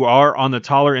kids who are on the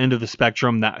taller end of the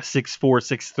spectrum, that 6'4",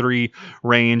 6'3"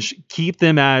 range, keep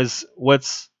them as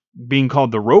what's being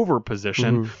called the rover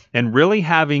position, and really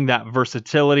having that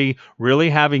versatility, really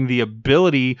having the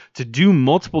ability to do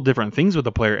multiple different things with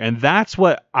a player. And that's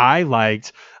what I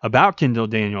liked about Kendall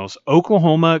Daniels.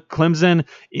 Oklahoma, Clemson,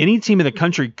 any team in the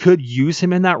country could use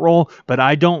him in that role, but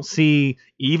I don't see,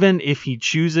 even if he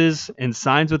chooses and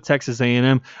signs with Texas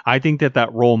A&M, I think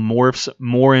that role morphs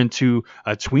more into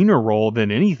a tweener role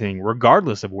than anything,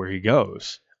 regardless of where he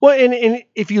goes. Well, and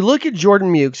if you look at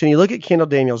Jordan Mukes and you look at Kendall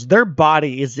Daniels, their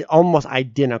body is almost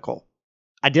identical.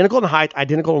 Identical in height,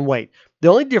 identical in weight. The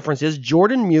only difference is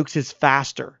Jordan Mukes is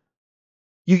faster.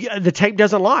 The tape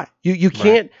doesn't lie. You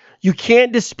can't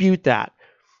dispute that.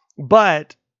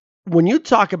 But when you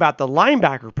talk about the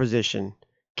linebacker position,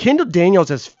 Kendall Daniels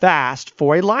is fast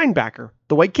for a linebacker,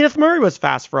 the way Kenneth Murray was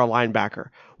fast for a linebacker.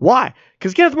 Why?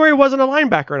 Because Kenneth Murray wasn't a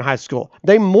linebacker in high school.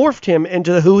 They morphed him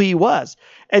into who he was.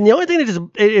 And the only thing that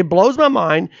it blows my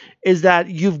mind is that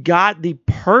you've got the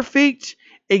perfect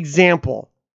example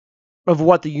of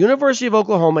what the University of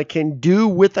Oklahoma can do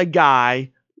with a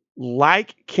guy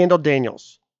like Kendall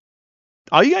Daniels.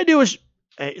 All you got to do is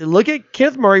look at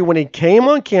Kenneth Murray when he came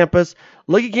on campus,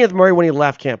 look at Kenneth Murray when he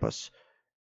left campus.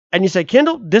 And you say,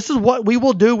 Kendall, this is what we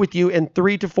will do with you in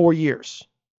 3 to 4 years.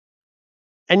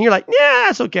 And you're like, yeah,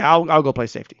 that's okay. I'll go play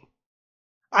safety.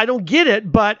 I don't get it,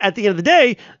 but at the end of the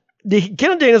day,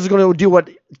 Kendall Daniels is going to do what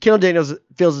Kendall Daniels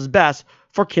feels is best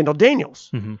for Kendall Daniels.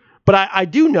 But I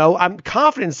do know, I'm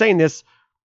confident in saying this,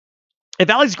 if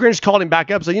Alex Grinch called him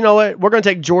back up and said, you know what, we're going to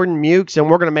take Jordan Mukes and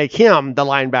we're going to make him the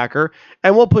linebacker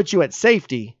and we'll put you at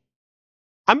safety,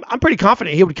 I'm pretty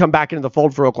confident he would come back into the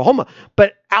fold for Oklahoma.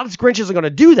 But Alex Grinch isn't going to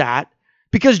do that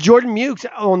because Jordan Mukes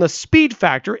on the speed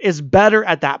factor is better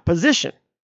at that position.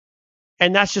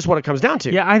 And that's just what it comes down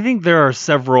to. Yeah, I think there are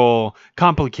several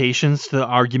complications to the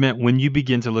argument when you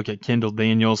begin to look at Kendall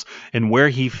Daniels and where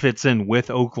he fits in with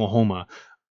Oklahoma.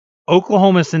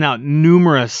 Oklahoma sent out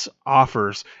numerous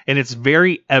offers, and it's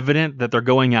very evident that they're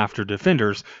going after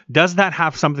defenders. Does that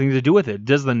have something to do with it?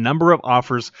 Does the number of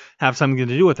offers have something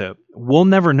to do with it? We'll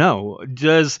never know.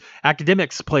 Does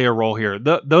academics play a role here?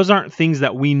 Those aren't things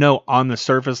that we know on the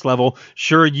surface level.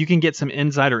 Sure, you can get some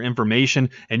insider information,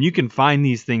 and you can find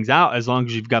these things out as long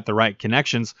as you've got the right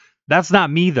connections. That's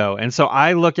not me, though. And so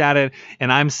I look at it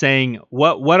and I'm saying,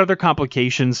 what other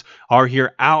complications are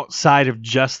here outside of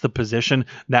just the position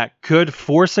that could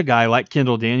force a guy like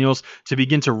Kendall Daniels to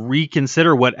begin to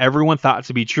reconsider what everyone thought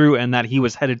to be true and that he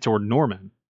was headed toward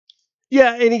Norman?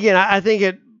 Yeah, and again, I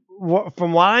think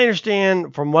from what I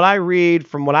understand, from what I read,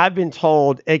 from what I've been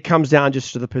told, it comes down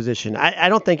just to the position. I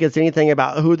don't think it's anything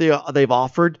about who they've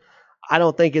offered. I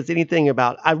don't think it's anything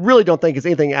about. I really don't think it's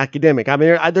anything academic. I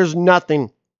mean, there's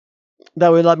nothing that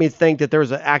would let me think that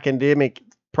there's an academic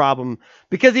problem,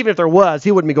 because even if there was,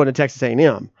 he wouldn't be going to Texas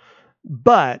A&M.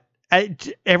 But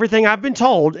everything I've been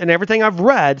told and everything I've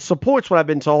read supports what I've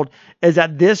been told, is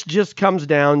that this just comes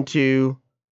down to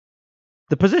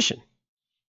the position.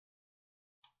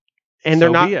 And they're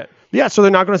not. Yeah, so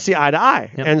they're not going to see eye to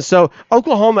eye. Yep. And so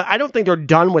Oklahoma, I don't think they're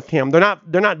done with him. They're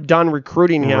not done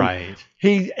recruiting him. Right.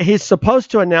 He's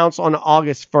supposed to announce on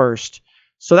August 1st.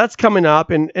 So that's coming up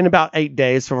in about 8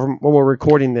 days from when we're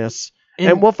recording this,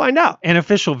 and we'll find out. And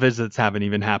official visits haven't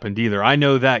even happened either. I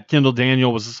know that Kendall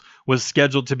Daniel was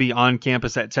scheduled to be on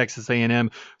campus at Texas A&M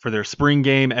for their spring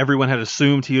game. Everyone had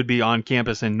assumed he would be on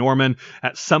campus in Norman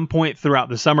at some point throughout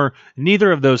the summer.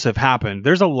 Neither of those have happened.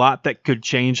 There's a lot that could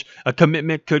change. A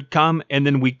commitment could come, and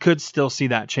then we could still see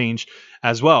that change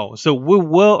as well. So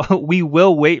we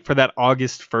will wait for that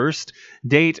August 1st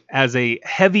date as a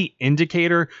heavy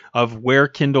indicator of where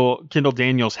Kendall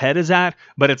Daniels' head is at,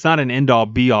 but it's not an end-all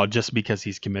be-all just because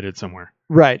he's committed somewhere.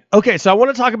 Right. Okay, so I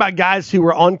want to talk about guys who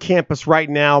are on campus right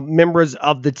now, members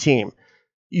of the team.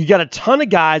 You got a ton of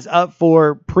guys up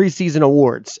for preseason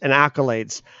awards and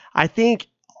accolades. I think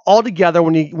altogether,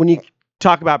 when you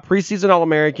talk about preseason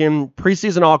All-American,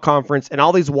 preseason All-Conference, and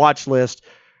all these watch lists,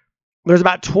 there's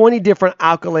about 20 different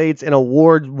accolades and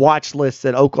award watch lists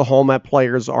that Oklahoma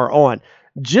players are on.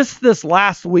 Just this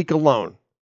last week alone,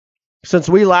 since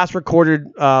we last recorded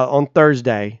on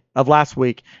Thursday of last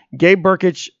week, Gabe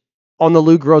Burkich on the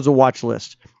Lou Groza watch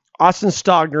list. Austin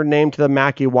Stogner named to the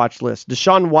Mackey watch list.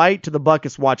 Deshaun White to the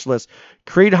Buckus watch list.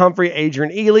 Creed Humphrey,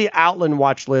 Adrian Ely, Outland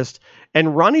watch list.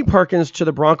 And Ronnie Perkins to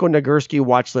the Bronco Nagurski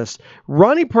watch list.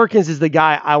 Ronnie Perkins is the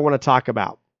guy I want to talk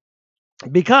about,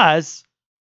 because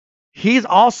he's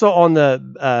also on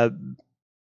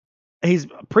he's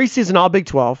preseason All Big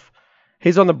 12.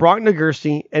 He's on the Bronco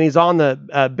Nagurski, and he's on the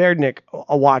Berdnick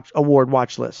Award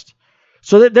watch list.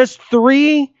 So there's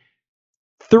three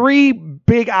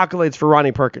big accolades for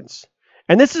Ronnie Perkins.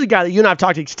 And this is a guy that you and I have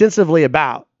talked extensively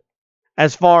about,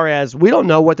 as far as we don't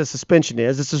know what the suspension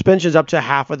is. The suspension is up to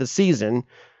half of the season.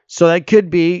 So that could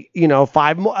be,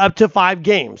 up to 5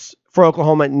 games for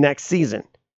Oklahoma next season,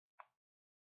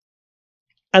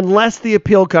 unless the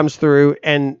appeal comes through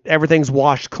and everything's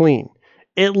washed clean.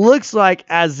 It looks like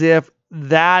as if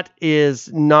that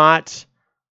is not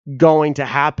going to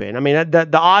happen. I mean, the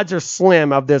odds are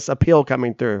slim of this appeal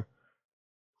coming through.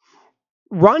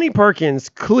 Ronnie Perkins,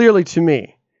 clearly to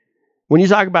me, when you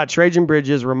talk about Trajan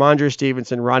Bridges, Ramondre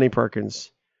Stevenson, Ronnie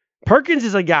Perkins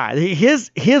is a guy.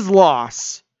 His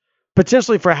loss,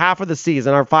 potentially for half of the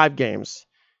season, or 5 games,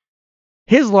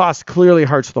 his loss clearly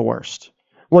hurts the worst.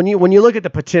 When you look at the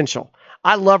potential,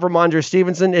 I love Ramondre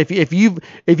Stevenson. If you've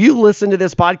listened to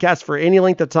this podcast for any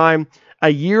length of time, a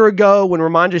year ago when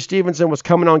Ramondre Stevenson was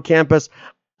coming on campus,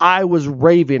 I was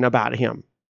raving about him.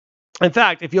 In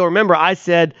fact, if you'll remember, I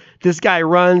said this guy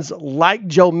runs like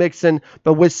Joe Mixon,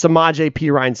 but with Samaje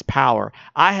Perine's power.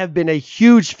 I have been a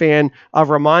huge fan of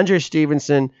Ramondre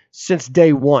Stevenson since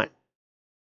day one.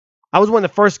 I was one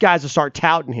of the first guys to start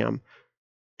touting him.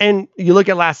 And you look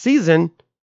at last season,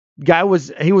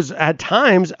 he was at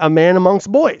times a man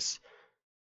amongst boys.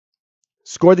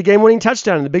 Scored the game-winning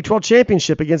touchdown in the Big 12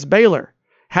 championship against Baylor.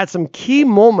 Had some key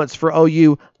moments for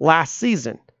OU last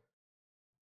season.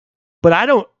 But I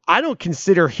don't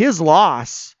consider his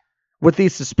loss with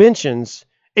these suspensions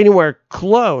anywhere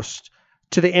close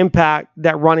to the impact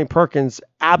that Ronnie Perkins'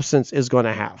 absence is going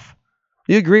to have.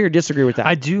 Do you agree or disagree with that?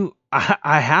 I do.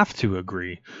 I have to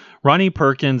agree. Ronnie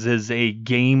Perkins is a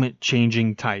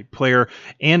game-changing type player,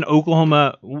 and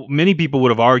Oklahoma, many people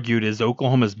would have argued, is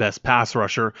Oklahoma's best pass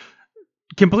rusher.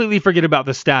 completely forget about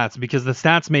the stats because the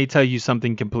stats may tell you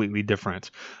something completely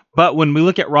different. But when we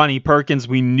look at Ronnie Perkins,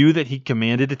 we knew that he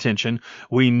commanded attention.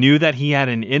 We knew that he had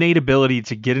an innate ability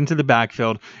to get into the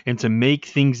backfield and to make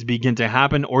things begin to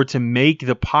happen or to make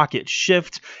the pocket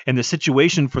shift and the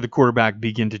situation for the quarterback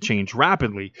begin to change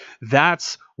rapidly.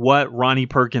 That's what Ronnie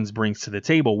Perkins brings to the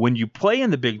table. When you play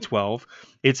in the Big 12,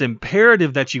 it's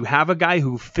imperative that you have a guy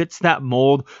who fits that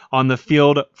mold on the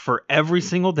field for every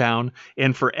single down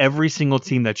and for every single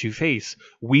team that you face.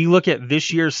 We look at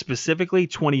this year specifically,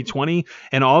 2020,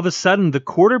 and all of a sudden the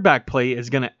quarterback play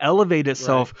is going to elevate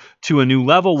itself to a new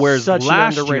level. Whereas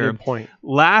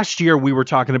last year we were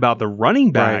talking about the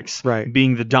running backs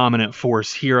being the dominant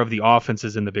force here of the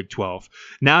offenses in the Big 12.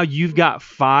 Now you've got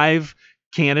 5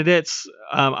 candidates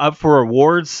up for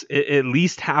awards, at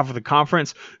least half of the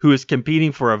conference, who is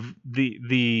competing for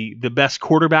the best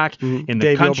quarterback in the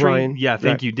Davey country. O'Brien. Yeah,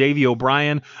 thank you, Davey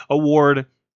O'Brien award.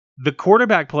 The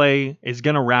quarterback play is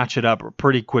going to ratchet up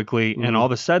pretty quickly, and all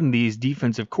of a sudden these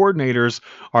defensive coordinators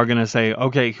are going to say,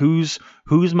 okay, who's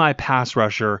my pass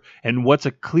rusher, and what's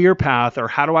a clear path, or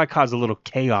how do I cause a little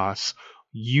chaos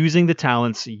using the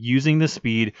talents, using the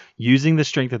speed, using the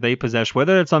strength that they possess,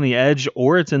 whether it's on the edge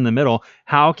or it's in the middle.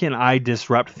 How can I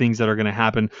disrupt things that are going to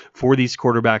happen for these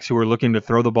quarterbacks who are looking to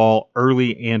throw the ball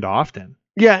early and often?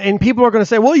 Yeah, and people are going to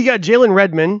say, well, you got Jalen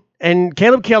Redmond and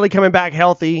Caleb Kelly coming back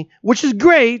healthy, which is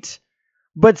great,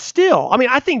 but still, I mean,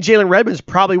 I think Jalen Redmond is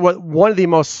probably one of the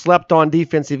most slept-on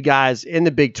defensive guys in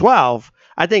the Big 12.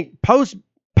 I think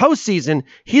postseason,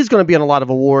 he's going to be on a lot of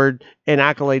award and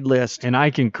accolade list. And I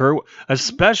concur,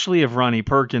 especially if Ronnie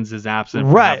Perkins is absent.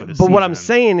 Right. But what I'm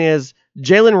saying is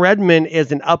Jalen Redmond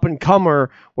is an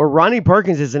up-and-comer where Ronnie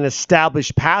Perkins is an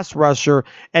established pass rusher,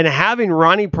 and having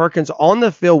Ronnie Perkins on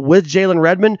the field with Jalen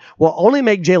Redmond will only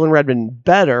make Jalen Redmond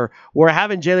better, where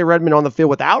having Jalen Redmond on the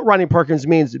field without Ronnie Perkins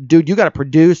means, dude, you got to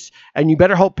produce, and you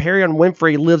better hope Perrion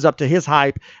Winfrey lives up to his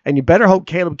hype, and you better hope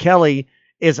Caleb Kelly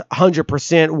is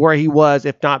 100% where he was,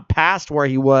 if not past where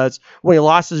he was when he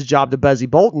lost his job to Buzzy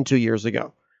Bolton 2 years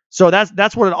ago. So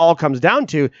that's what it all comes down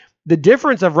to. The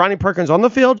difference of Ronnie Perkins on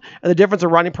the field and the difference of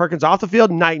Ronnie Perkins off the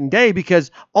field, night and day, because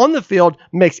on the field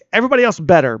makes everybody else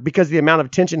better because of the amount of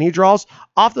attention he draws.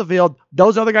 Off the field,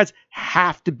 those other guys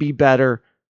have to be better,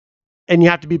 and you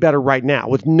have to be better right now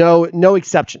with no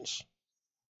exceptions.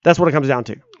 That's what it comes down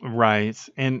to. Right.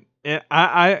 And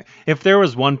I if there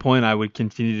was one point I would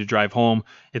continue to drive home,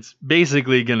 it's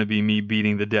basically going to be me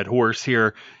beating the dead horse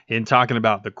here in talking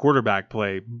about the quarterback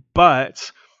play.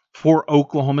 But for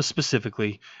Oklahoma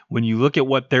specifically, when you look at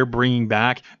what they're bringing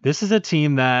back, this is a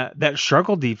team that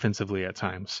struggled defensively at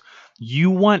times.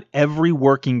 You want every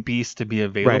working piece to be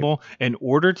available in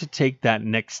order to take that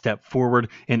next step forward,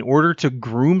 in order to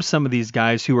groom some of these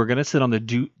guys who are going to sit on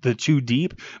the 2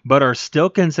 deep, but are still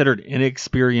considered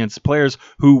inexperienced players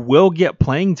who will get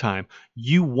playing time.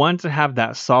 You want to have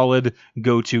that solid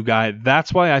go-to guy.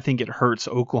 That's why I think it hurts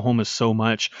Oklahoma so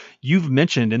much. You've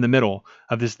mentioned in the middle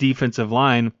of this defensive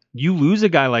line, you lose a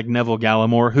guy like Neville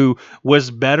Gallimore, who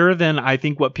was better than I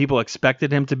think what people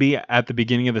expected him to be at the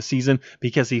beginning of the season,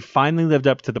 because he finally lived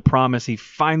up to the promise. He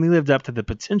finally lived up to the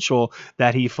potential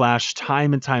that he flashed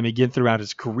time and time again throughout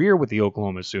his career with the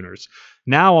Oklahoma Sooners.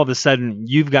 Now, all of a sudden,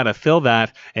 you've got to fill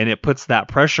that, and it puts that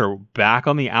pressure back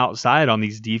on the outside on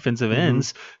these defensive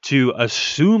ends to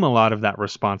assume a lot of that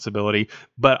responsibility.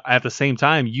 But at the same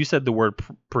time, you said the word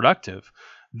productive.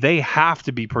 They have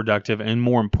to be productive, and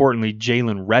more importantly,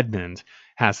 Jalen Redmond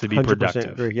has to be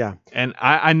productive. Agree, yeah. And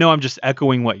I know I'm just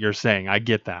echoing what you're saying. I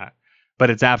get that.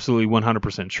 But it's absolutely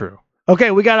 100% true.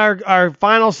 Okay, we got our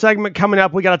final segment coming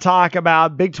up. We got to talk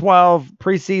about Big 12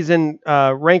 preseason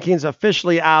rankings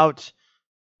officially out.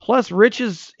 Plus,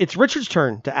 it's Richard's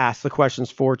turn to ask the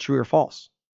questions for true or false.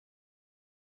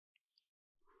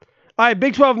 All right,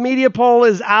 Big 12 media poll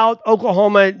is out.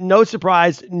 Oklahoma, no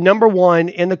surprise, number 1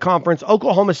 in the conference.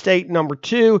 Oklahoma State, number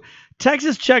 2.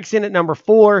 Texas checks in at number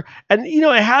 4. And,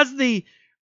 it has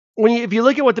if you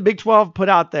look at what the Big 12 put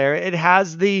out there, it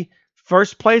has the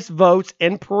first place votes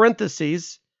in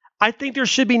parentheses. I think there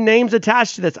should be names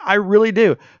attached to this. I really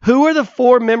do. Who are the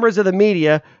 4 members of the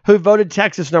media who voted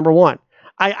Texas number 1?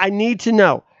 I need to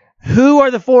know. Who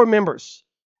are the 4 members?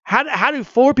 How do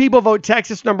 4 people vote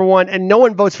Texas number 1 and no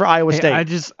one votes for Iowa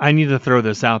State? I need to throw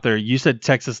this out there. You said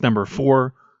Texas number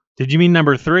 4. Did you mean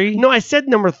number 3? No, I said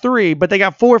number 3, but they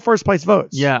got 4 first place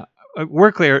votes. Yeah,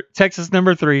 we're clear. Texas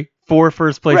number 3, 4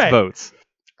 first place votes.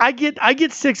 I get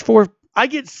 6.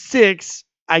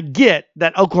 I get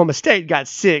that Oklahoma State got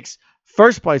 6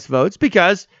 first place votes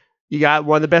because you got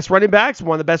one of the best running backs,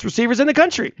 one of the best receivers in the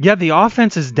country. Yeah, the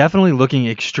offense is definitely looking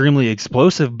extremely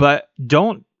explosive, but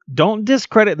don't don't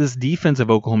discredit this defense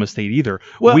of Oklahoma State either.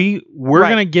 Well, we're right.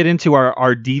 going to get into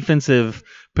our defensive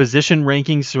position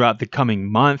rankings throughout the coming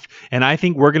month, and I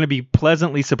think we're going to be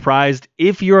pleasantly surprised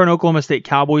if you're an Oklahoma State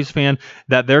Cowboys fan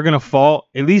that they're going to fall,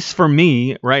 at least for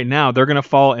me right now, they're going to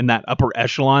fall in that upper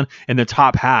echelon in the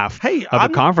top half of the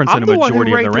conference in a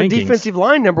majority of the rankings. Defensive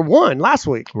line number 1 last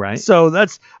week. Right. So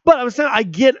but I was saying I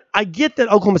get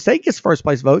that Oklahoma State gets first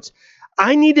place votes.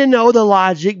 I need to know the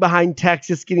logic behind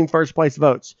Texas getting first place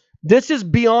votes. This is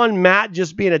beyond Matt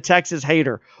just being a Texas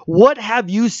hater. What have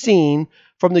you seen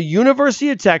from the University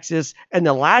of Texas in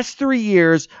the last 3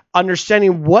 years,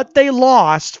 understanding what they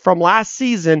lost from last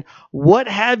season? What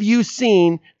have you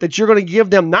seen that you're going to give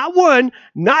them not 1,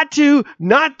 not 2,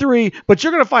 not 3, but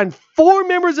you're going to find 4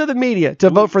 members of the media to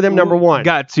vote for them number 1?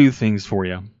 Got 2 things for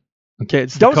you. Okay,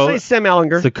 Don't say Sam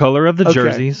Ehlinger. It's the color of the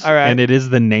jerseys, all right. And it is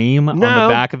the name on the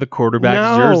back of the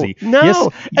quarterback's jersey. No.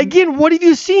 Yes, Again, what have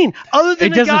you seen? Other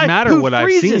than it doesn't guy matter who what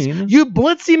freezes. I've seen. You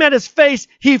blitz him at his face,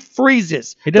 he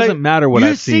freezes. It doesn't matter what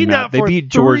I've seen. Matt. They beat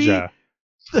Georgia.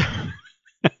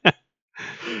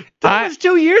 That was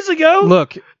 2 years ago.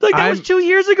 Look, that was 2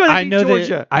 years ago. I know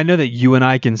that you and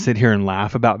I can sit here and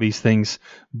laugh about these things,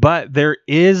 but there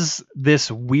is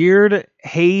this weird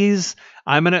haze,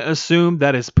 I'm going to assume,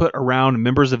 that is put around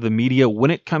members of the media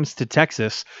when it comes to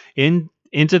Texas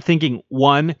into thinking,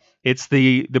 one, it's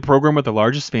the program with the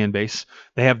largest fan base.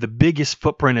 They have the biggest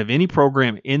footprint of any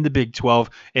program in the Big 12,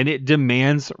 and it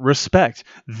demands respect.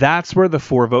 That's where the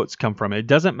 4 votes come from. It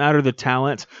doesn't matter the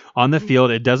talent on the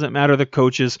field. It doesn't matter the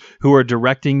coaches who are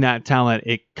directing that talent.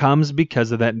 It comes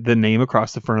because of the name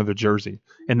across the front of the jersey,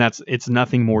 and it's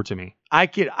nothing more to me. I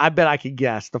bet I could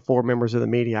guess the 4 members of the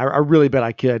media. I really bet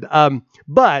I could.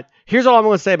 But here's all I'm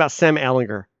going to say about Sam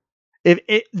Ehlinger.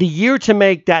 The year to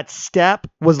make that step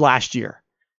was last year.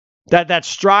 That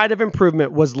stride of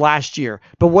improvement was last year.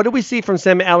 But what did we see from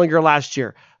Sam Ehlinger last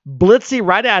year? Blitzy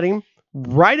right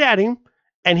at him,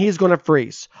 and he's going to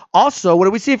freeze. Also, what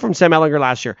did we see from Sam Ehlinger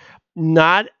last year?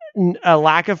 Not a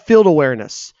lack of field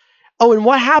awareness. Oh, and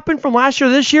what happened from last year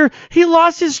to this year? He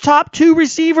lost his top 2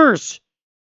 receivers.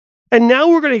 And now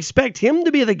we're going to expect him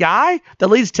to be the guy that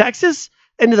leads Texas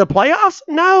into the playoffs?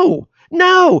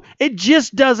 No, it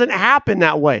just doesn't happen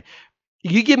that way.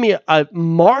 You give me a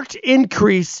marked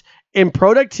increase in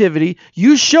productivity.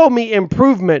 You show me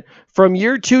improvement from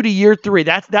year 2 to year 3.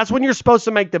 That's when you're supposed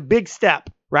to make the big step,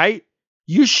 right?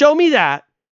 You show me that,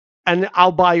 and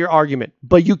I'll buy your argument.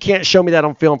 But you can't show me that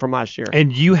on film from last year.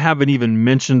 And you haven't even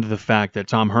mentioned the fact that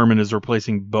Tom Herman is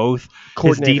replacing both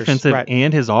his defensive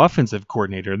and his offensive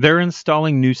coordinator. They're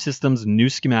installing new systems, new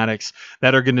schematics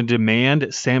that are going to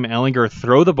demand Sam Ehlinger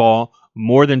throw the ball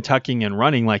more than tucking and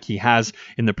running like he has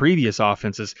in the previous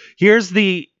offenses. Here's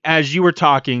as you were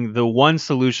talking, the one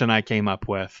solution I came up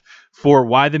with for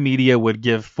why the media would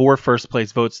give 4 first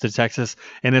place votes to Texas,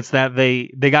 and it's that they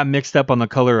got mixed up on the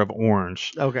color of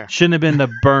orange. Okay. Shouldn't have been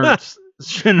the burnt.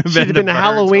 Should have been the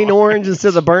Halloween orange instead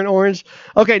of the burnt orange.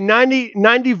 Okay,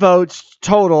 90 votes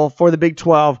total for the Big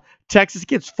 12. Texas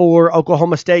gets 4,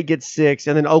 Oklahoma State gets 6,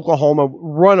 and then Oklahoma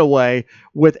run away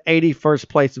with 80 first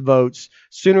place votes.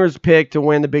 Sooners picked to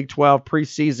win the Big 12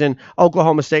 preseason.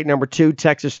 Oklahoma State number 2,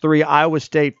 Texas 3, Iowa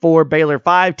State 4, Baylor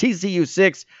 5, TCU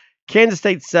 6, Kansas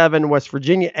State 7, West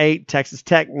Virginia 8, Texas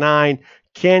Tech 9,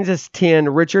 Kansas 10,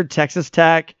 Richard, Texas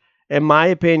Tech, in my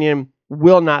opinion,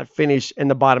 will not finish in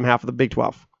the bottom half of the Big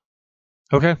 12.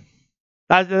 Okay.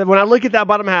 When I look at that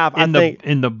bottom half, I think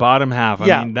in the bottom half,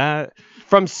 I mean that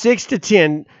from 6 to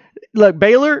 10. Look,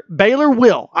 Baylor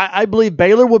will. I believe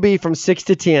Baylor will be from 6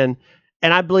 to 10,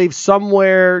 and I believe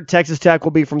somewhere Texas Tech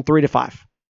will be from 3 to 5.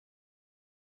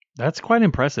 That's quite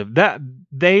impressive. That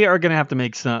they are going to have to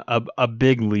make a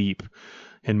big leap,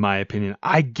 in my opinion.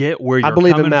 I get where you're coming from.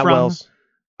 I believe in Matt Wells.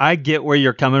 I get where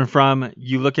you're coming from.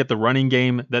 You look at the running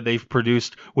game that they've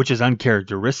produced, which is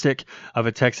uncharacteristic of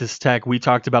a Texas Tech. We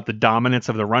talked about the dominance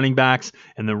of the running backs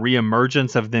and the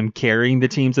reemergence of them carrying the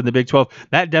teams in the Big 12.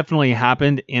 That definitely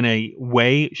happened in a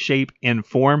way, shape, and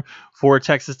form for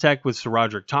Texas Tech with Sir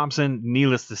Roderick Thompson.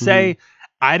 Needless to say,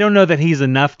 I don't know that he's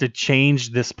enough to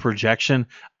change this projection.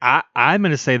 I'm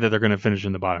going to say that they're going to finish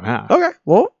in the bottom half. Okay,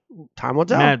 well, time will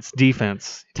tell. That's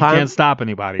defense. You can't stop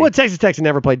anybody. Well, Texas Tech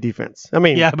never played defense. I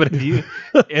mean, yeah, but if you,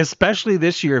 especially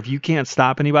this year, if you can't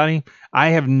stop anybody, I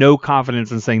have no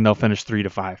confidence in saying they'll finish 3 to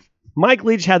 5. Mike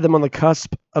Leach had them on the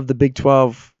cusp of the Big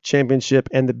 12 championship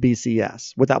and the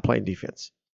BCS without playing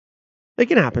defense. It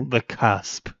can happen. The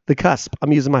cusp.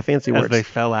 I'm using my fancy words. As they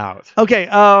fell out. Okay.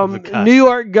 New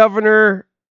York Governor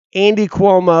Andy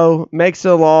Cuomo makes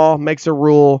a law, makes a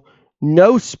rule.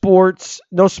 No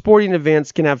sporting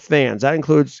events can have fans. That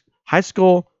includes high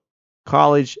school,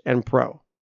 college, and pro.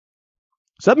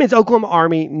 So that means Oklahoma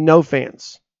Army, no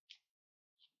fans.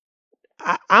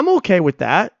 I'm okay with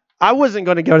that. I wasn't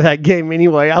going to go to that game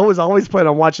anyway. I was always planning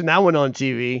on watching that one on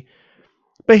TV.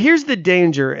 But here's the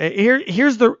danger.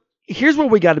 Here's where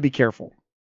we got to be careful.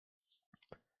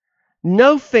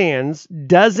 No fans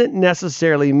doesn't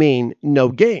necessarily mean no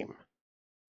game.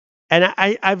 And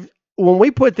I've when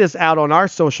we put this out on our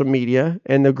social media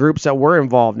and the groups that we're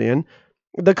involved in,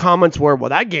 the comments were, well,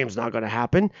 that game's not going to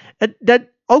happen. That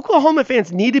Oklahoma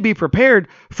fans need to be prepared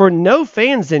for no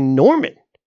fans in Norman.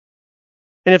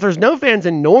 And if there's no fans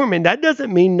in Norman, that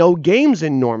doesn't mean no games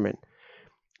in Norman.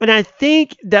 And I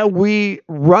think that we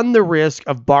run the risk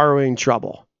of borrowing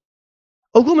trouble.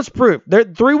 Oklahoma's proved they're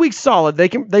 3 weeks solid.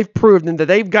 They've proven that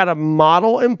they've got a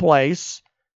model in place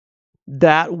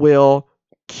that will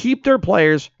keep their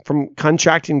players from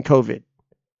contracting COVID.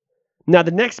 Now,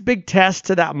 the next big test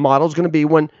to that model is going to be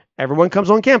when everyone comes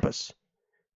on campus.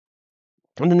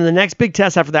 And then the next big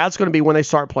test after that is going to be when they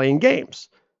start playing games.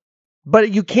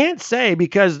 But you can't say,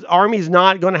 because Army's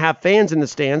not going to have fans in the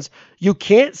stands, you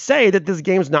can't say that this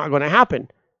game's not going to happen.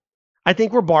 I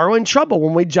think we're borrowing trouble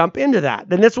when we jump into that.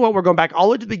 And this is what we're going back all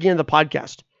the way to the beginning of the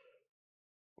podcast.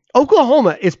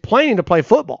 Oklahoma is planning to play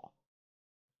football.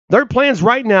 Their plans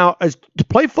right now is to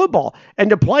play football and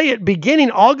to play it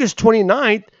beginning August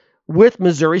 29th with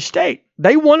Missouri State.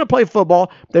 They want to play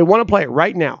football. They want to play it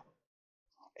right now.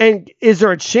 And is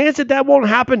there a chance that that won't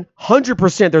happen?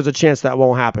 100% there's a chance that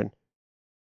won't happen.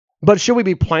 But should we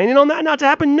be planning on that not to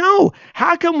happen? No.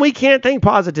 How come we can't think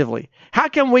positively? How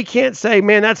come we can't say,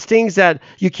 man, that stings that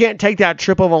you can't take that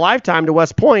trip of a lifetime to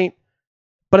West Point,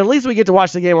 but at least we get to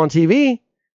watch the game on TV?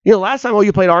 You know, last time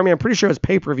OU played Army, I'm pretty sure it was a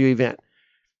pay-per-view event.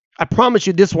 I promise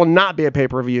you this will not be a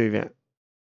pay-per-view event.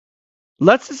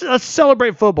 Let's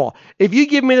celebrate football. If you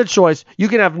give me the choice, you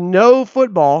can have no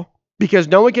football because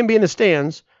no one can be in the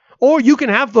stands, or you can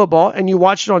have football and you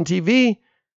watch it on TV.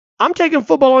 I'm taking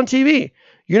football on TV.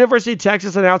 University of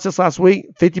Texas announced this last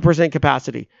week, 50%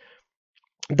 capacity.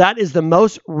 That is the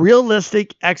most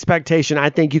realistic expectation I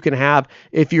think you can have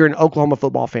if you're an Oklahoma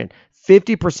football fan.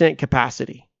 50%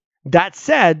 capacity. That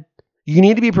said, you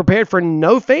need to be prepared for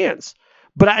no fans.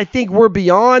 But I think we're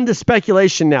beyond the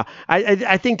speculation now.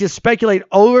 I think to speculate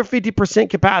over 50%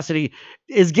 capacity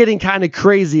is getting kind of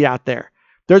crazy out there.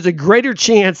 There's a greater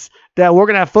chance that we're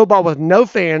going to have football with no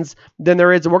fans than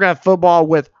there is that we're going to have football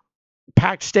with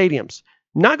packed stadiums.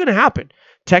 Not going to happen.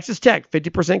 Texas Tech,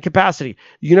 50% capacity.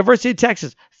 University of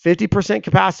Texas, 50%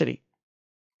 capacity.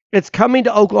 It's coming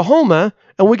to Oklahoma,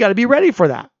 and we got to be ready for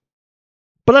that.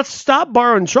 But let's stop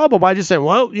borrowing trouble by just saying,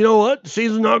 well, you know what? The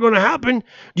season's not going to happen.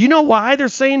 Do you know why they're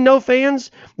saying no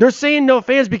fans? They're saying no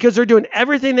fans because they're doing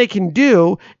everything they can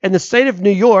do in the state of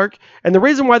New York. And the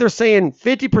reason why they're saying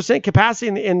 50%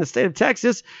 capacity in the state of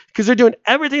Texas, because they're doing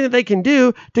everything that they can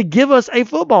do to give us a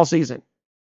football season.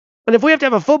 And if we have to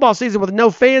have a football season with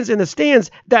no fans in the stands,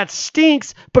 that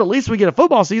stinks, but at least we get a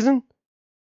football season.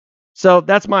 So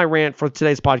that's my rant for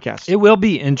today's podcast. It will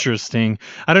be interesting.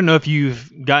 I don't know if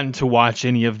you've gotten to watch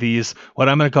any of these, what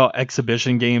I'm going to call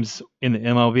exhibition games in the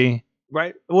MLB.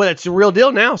 Right. Well, it's a real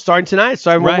deal now, starting tonight.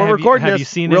 So when we're recording this, have you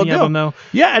seen any of them, though?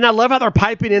 Yeah, and I love how they're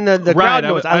piping in the crowd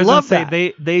noise. I love that.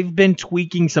 They've been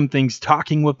tweaking some things,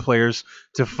 talking with players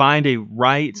to find a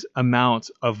right amount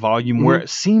of volume where it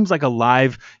seems like a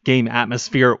live game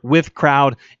atmosphere with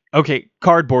crowd. Okay,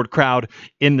 cardboard crowd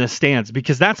in the stands,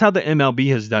 because that's how the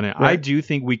MLB has done it. Right. I do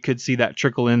think we could see that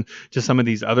trickle in to some of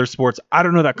these other sports. I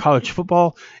don't know that college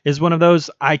football is one of those.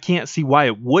 I can't see why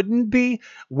it wouldn't be,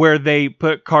 where they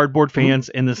put cardboard fans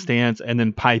in the stands and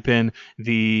then pipe in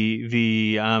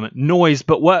the noise.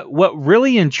 But what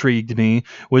really intrigued me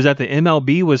was that the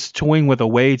MLB was toying with a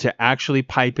way to actually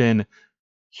pipe in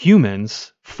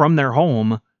humans from their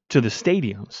home to the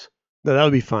stadiums. No, that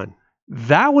would be fun.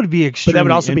 That would be extremely. But that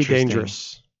would also be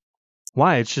dangerous.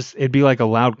 Why? It'd be like a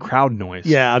loud crowd noise.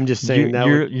 Yeah, I'm just saying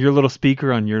your little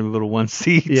speaker on your little one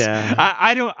seat. Yeah,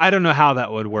 I don't know how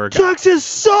that would work. Texas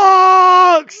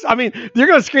sucks. I mean, you're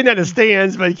gonna scream that in the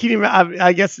stands, but you can't even.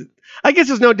 I guess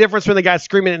there's no difference when the guy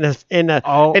screaming in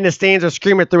the stands or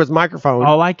screaming through his microphone.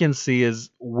 All I can see is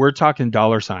we're talking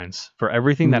dollar signs for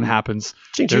everything that happens.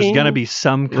 Ching, there's ching. gonna be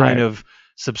some kind of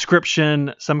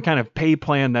subscription, some kind of pay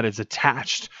plan that is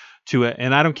attached to it.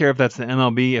 And I don't care if that's the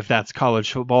MLB, if that's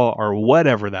college football, or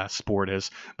whatever that sport is,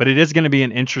 but it is going to be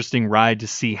an interesting ride to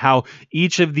see how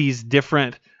each of these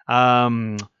different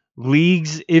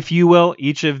leagues, if you will,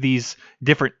 each of these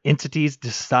different entities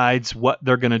decides what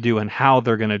they're going to do and how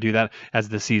they're going to do that as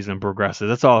the season progresses.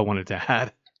 That's all I wanted to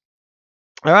add.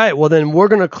 All right. Well, then we're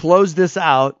going to close this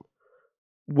out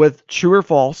with true or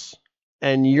false.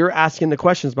 And you're asking the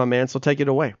questions, my man. So take it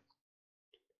away.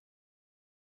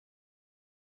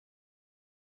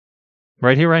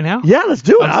 Right here, right now? Yeah, let's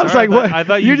do it. I'm I was sorry, like, what? I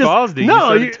thought you just paused it. You No,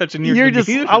 started touching your you're just.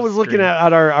 computer I was looking screen.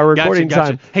 at our recording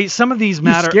Gotcha. time. Hey, some of these You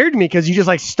matter. scared me because you just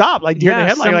like stopped, like deer in the Yeah,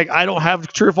 headlight. Like I don't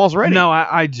have true or false ready. No,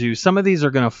 I do. Some of these are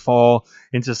going to fall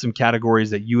into some categories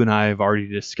that you and I have already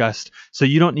discussed. So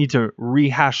you don't need to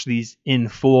rehash these in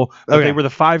full. But Okay. they were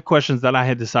the 5 questions that I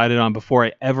had decided on before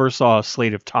I ever saw a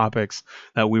slate of topics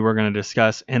that we were going to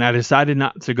discuss. And I decided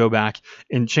not to go back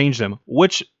and change them,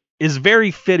 which is very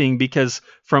fitting because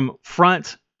from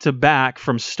front to back,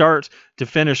 from start to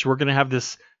finish, we're going to have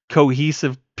this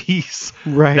cohesive piece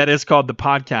Right. that is called the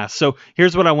podcast. So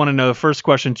here's what I want to know. The first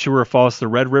question, true or false, the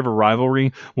Red River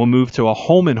rivalry will move to a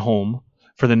home and home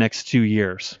for the next 2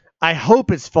 years. I hope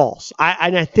it's false.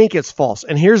 I think it's false.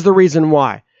 And here's the reason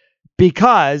why.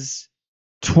 Because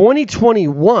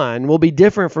 2021 will be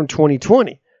different from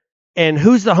 2020. And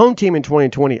who's the home team in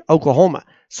 2020? Oklahoma.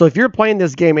 So if you're playing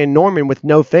this game in Norman with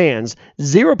no fans,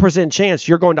 0% chance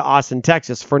you're going to Austin,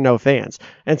 Texas for no fans.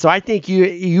 And so I think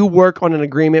you work on an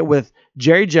agreement with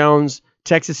Jerry Jones,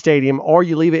 Texas Stadium, or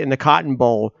you leave it in the Cotton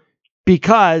Bowl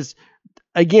because,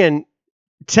 again,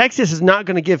 Texas is not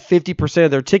going to give 50%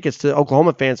 of their tickets to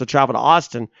Oklahoma fans to travel to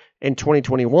Austin in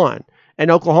 2021.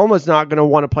 And Oklahoma is not going to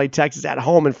want to play Texas at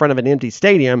home in front of an empty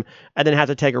stadium and then have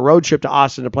to take a road trip to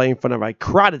Austin to play in front of a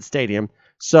crowded stadium.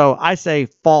 So I say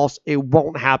false. It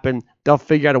won't happen. They'll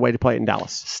figure out a way to play it in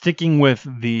Dallas. Sticking with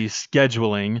the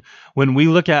scheduling, when we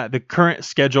look at the current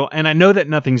schedule, and I know that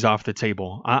nothing's off the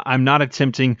table. I'm not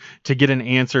attempting to get an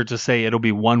answer to say it'll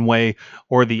be one way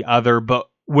or the other, but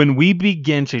when we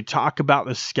begin to talk about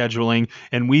the scheduling,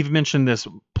 and we've mentioned this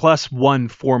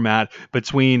 +1 format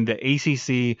between the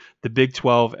ACC, the Big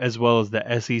 12, as well as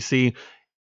the SEC,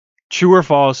 true or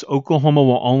false, Oklahoma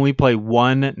will only play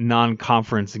one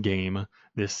non-conference game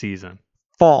this season.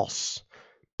 False.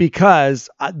 Because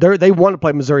they want to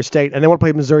play Missouri State, and they want to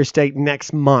play Missouri State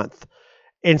next month.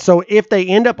 And so if they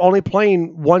end up only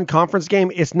playing one conference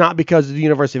game, it's not because the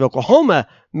University of Oklahoma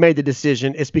made the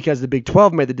decision. It's because the Big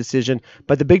 12 made the decision.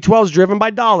 But the Big 12 is driven by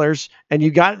dollars, and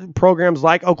you got programs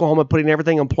like Oklahoma putting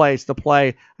everything in place to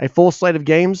play a full slate of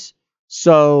games.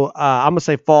 So I'm going to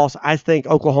say false. I think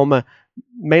Oklahoma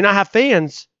may not have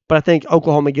fans, but I think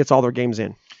Oklahoma gets all their games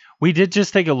in. We did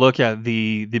just take a look at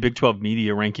the Big 12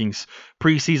 media rankings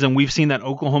preseason. We've seen that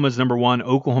Oklahoma's number 1,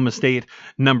 Oklahoma State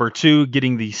number 2,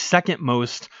 getting the second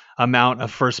most amount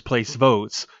of first place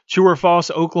votes. True or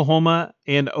false, Oklahoma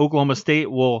and Oklahoma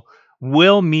State will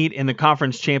meet in the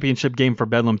conference championship game for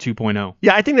Bedlam 2.0.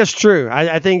 Yeah, I think that's true.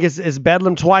 I think it's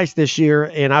Bedlam twice this year,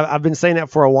 and I've been saying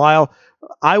that for a while.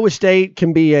 Iowa State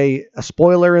can be a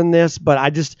spoiler in this, but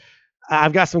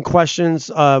I've got some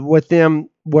questions with them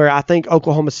where I think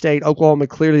Oklahoma State, Oklahoma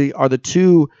clearly are the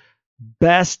two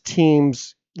best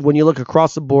teams when you look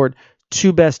across the board,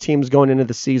 two best teams going into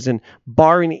the season,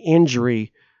 barring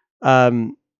injury.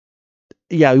 We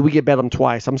get Bedlam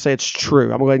twice. I'm going to say it's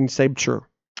true. I'm going to go ahead and say true.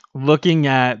 Looking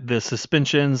at the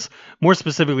suspensions, more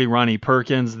specifically Ronnie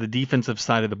Perkins, the defensive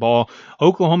side of the ball,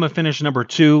 Oklahoma finished number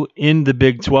 2 in the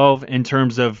Big 12 in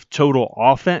terms of total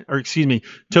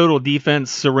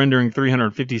defense, surrendering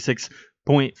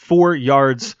 356.4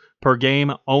 yards per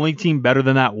game. Only team better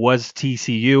than that was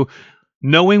TCU.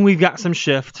 Knowing we've got some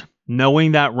shift,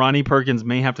 knowing that Ronnie Perkins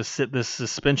may have to sit this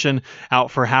suspension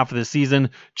out for half of the season,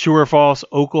 true or false,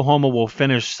 Oklahoma will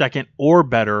finish second or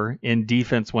better in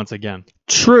defense once again.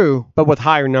 True, but with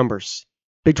higher numbers.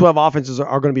 Big 12 offenses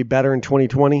are going to be better in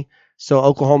 2020. So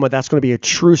Oklahoma, that's going to be a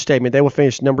true statement. They will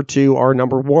finish number 2 or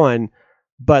number 1,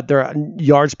 but their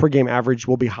yards per game average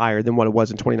will be higher than what it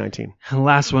was in 2019.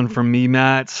 Last one from me,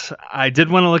 Matt. I did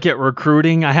want to look at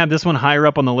recruiting. I had this one higher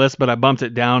up on the list, but I bumped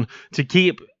it down to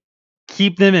keep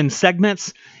them in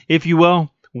segments, if you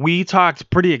will. We talked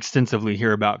pretty extensively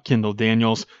here about Kendall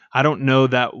Daniels. I don't know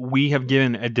that we have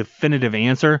given a definitive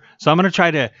answer, so I'm going to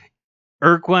try to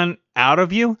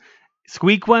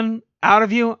squeak one out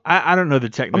of you. I don't know the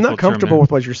technical term. I'm not comfortable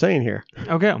with what you're saying here.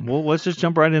 Okay, well, let's just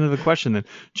jump right into the question then.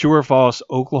 True or false,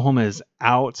 Oklahoma is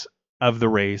out of the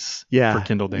race for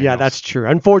Kendall Daniels? Yeah, that's true.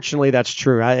 Unfortunately, that's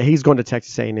true. He's going to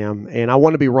Texas A&M, and I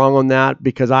want to be wrong on that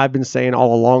because I've been saying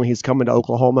all along he's coming to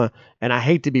Oklahoma, and I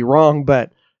hate to be wrong,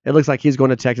 but it looks like he's going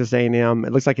to Texas A&M.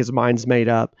 It looks like his mind's made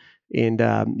up, and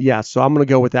so I'm going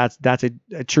to go with that. That's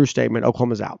a true statement.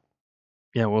 Oklahoma's out.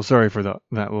 Yeah, well, sorry for that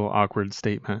little awkward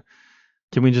statement.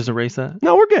 Can we just erase that?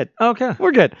 No, we're good. Okay.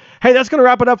 We're good. Hey, that's going to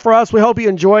wrap it up for us. We hope you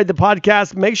enjoyed the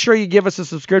podcast. Make sure you give us a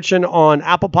subscription on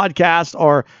Apple Podcasts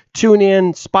or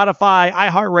TuneIn, Spotify,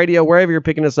 iHeartRadio, wherever you're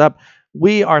picking us up.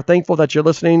 We are thankful that you're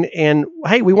listening. And,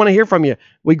 hey, we want to hear from you.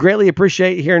 We greatly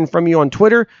appreciate hearing from you on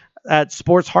Twitter at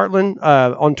Sports Heartland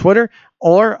on Twitter,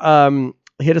 or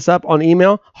hit us up on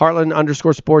email,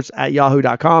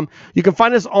 heartland_sports@yahoo.com. You can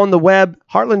find us on the web,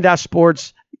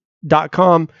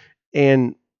 heartland-sports.com,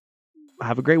 and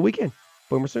have a great weekend.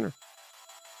 Boomer Sooner.